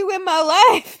need you in my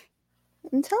life."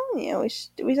 I'm telling you,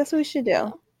 that's what we should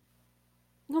do.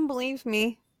 Don't believe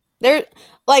me. There,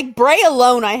 like Bray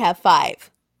alone, I have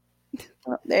 5.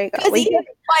 Oh, there you go.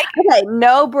 Okay,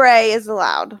 no Bray is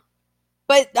allowed.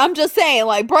 But I'm just saying,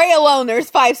 like Bray alone, there's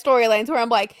 5 storylines where I'm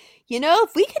like,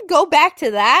 if we could go back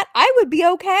to that, I would be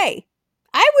okay.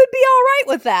 I would be all right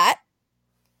with that.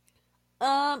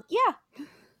 Yeah.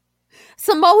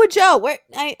 Samoa Joe.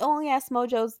 Samoa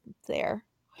Joe's there.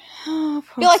 Oh,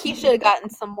 I feel like he should have gotten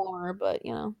some more, but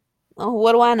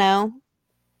what do I know?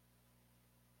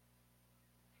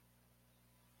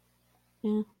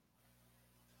 Yeah.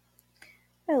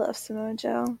 I love Samoa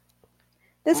Joe.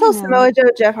 This whole Samoa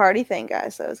Joe Jeff Hardy thing,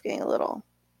 guys, so it's getting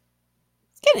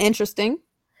It's getting interesting.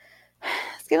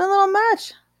 It's getting a little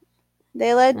much.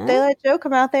 They let Joe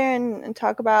come out there and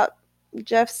talk about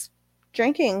Jeff's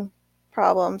drinking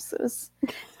problems. It was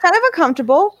kind of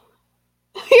uncomfortable.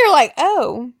 You're like,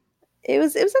 oh. It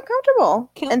was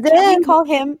uncomfortable. Can we call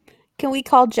him? Can we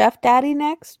call Jeff Daddy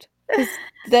next?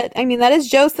 That is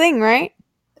Joe's thing, right?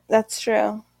 That's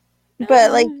true.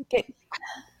 But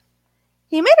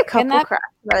he made a couple cracks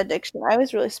about addiction. I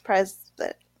was really surprised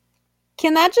that.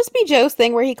 Can that just be Joe's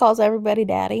thing where he calls everybody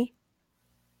daddy?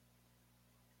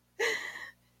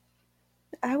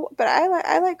 I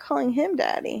like calling him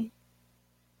daddy.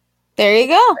 There you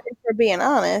go. If we're being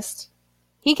honest.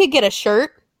 He could get a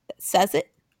shirt that says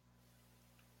it.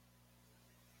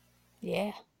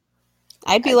 Yeah.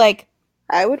 I'd be like.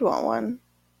 I would want one.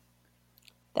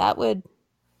 That would.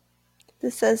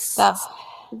 This says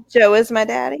Joe is my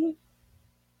daddy.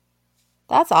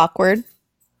 That's awkward.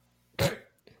 Hey.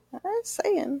 I'm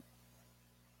saying.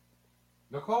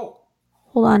 Nicole.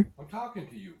 Hold on. I'm talking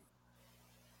to you.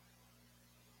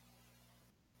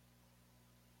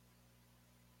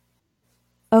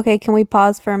 Okay, can we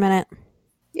pause for a minute?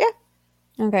 Yeah.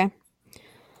 Okay.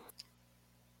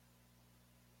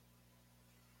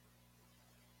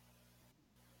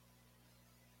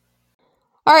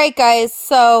 All right, guys.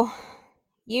 So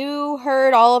you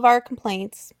heard all of our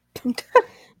complaints.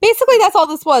 Basically, that's all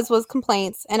this was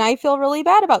complaints. And I feel really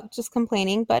bad about just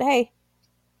complaining, but hey.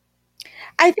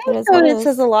 I think it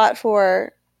says a lot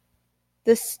for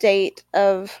the state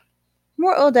of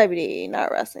more WWE,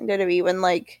 not wrestling, WWE,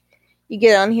 when you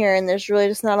get on here and there's really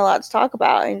just not a lot to talk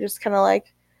about. And you're just kind of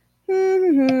like,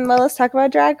 well, let's talk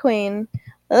about drag queen.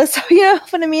 Let's, you know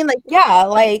what I mean?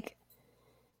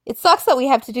 It sucks that we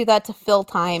have to do that to fill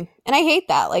time. And I hate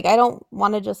that. I don't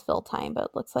want to just fill time, but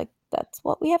it looks like that's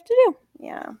what we have to do.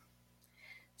 Yeah.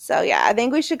 So, yeah, I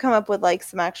think we should come up with,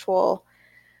 some actual,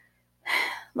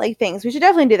 things. We should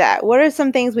definitely do that. What are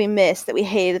some things we missed that we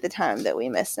hated at the time that we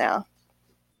miss now?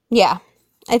 Yeah.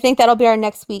 I think that'll be our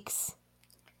next week's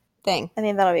thing. I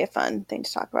think that'll be a fun thing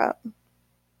to talk about.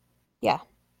 Yeah.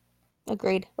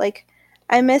 Agreed.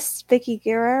 I miss Vicky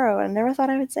Guerrero. I never thought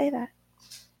I would say that.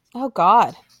 Oh,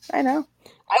 God. I know.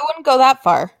 I wouldn't go that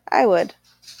far. I would.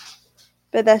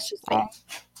 But that's just me.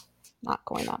 Not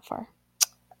going that far.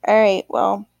 All right.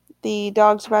 Well, the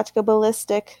dog's about to go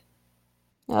ballistic.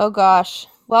 Oh, gosh.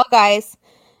 Well, guys,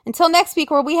 until next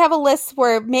week where we have a list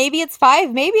where maybe it's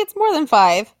 5, maybe it's more than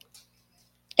 5.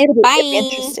 It'll be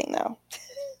interesting, though.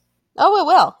 Oh, it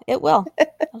will. It will.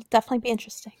 It'll definitely be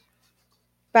interesting.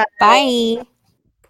 Bye. Bye.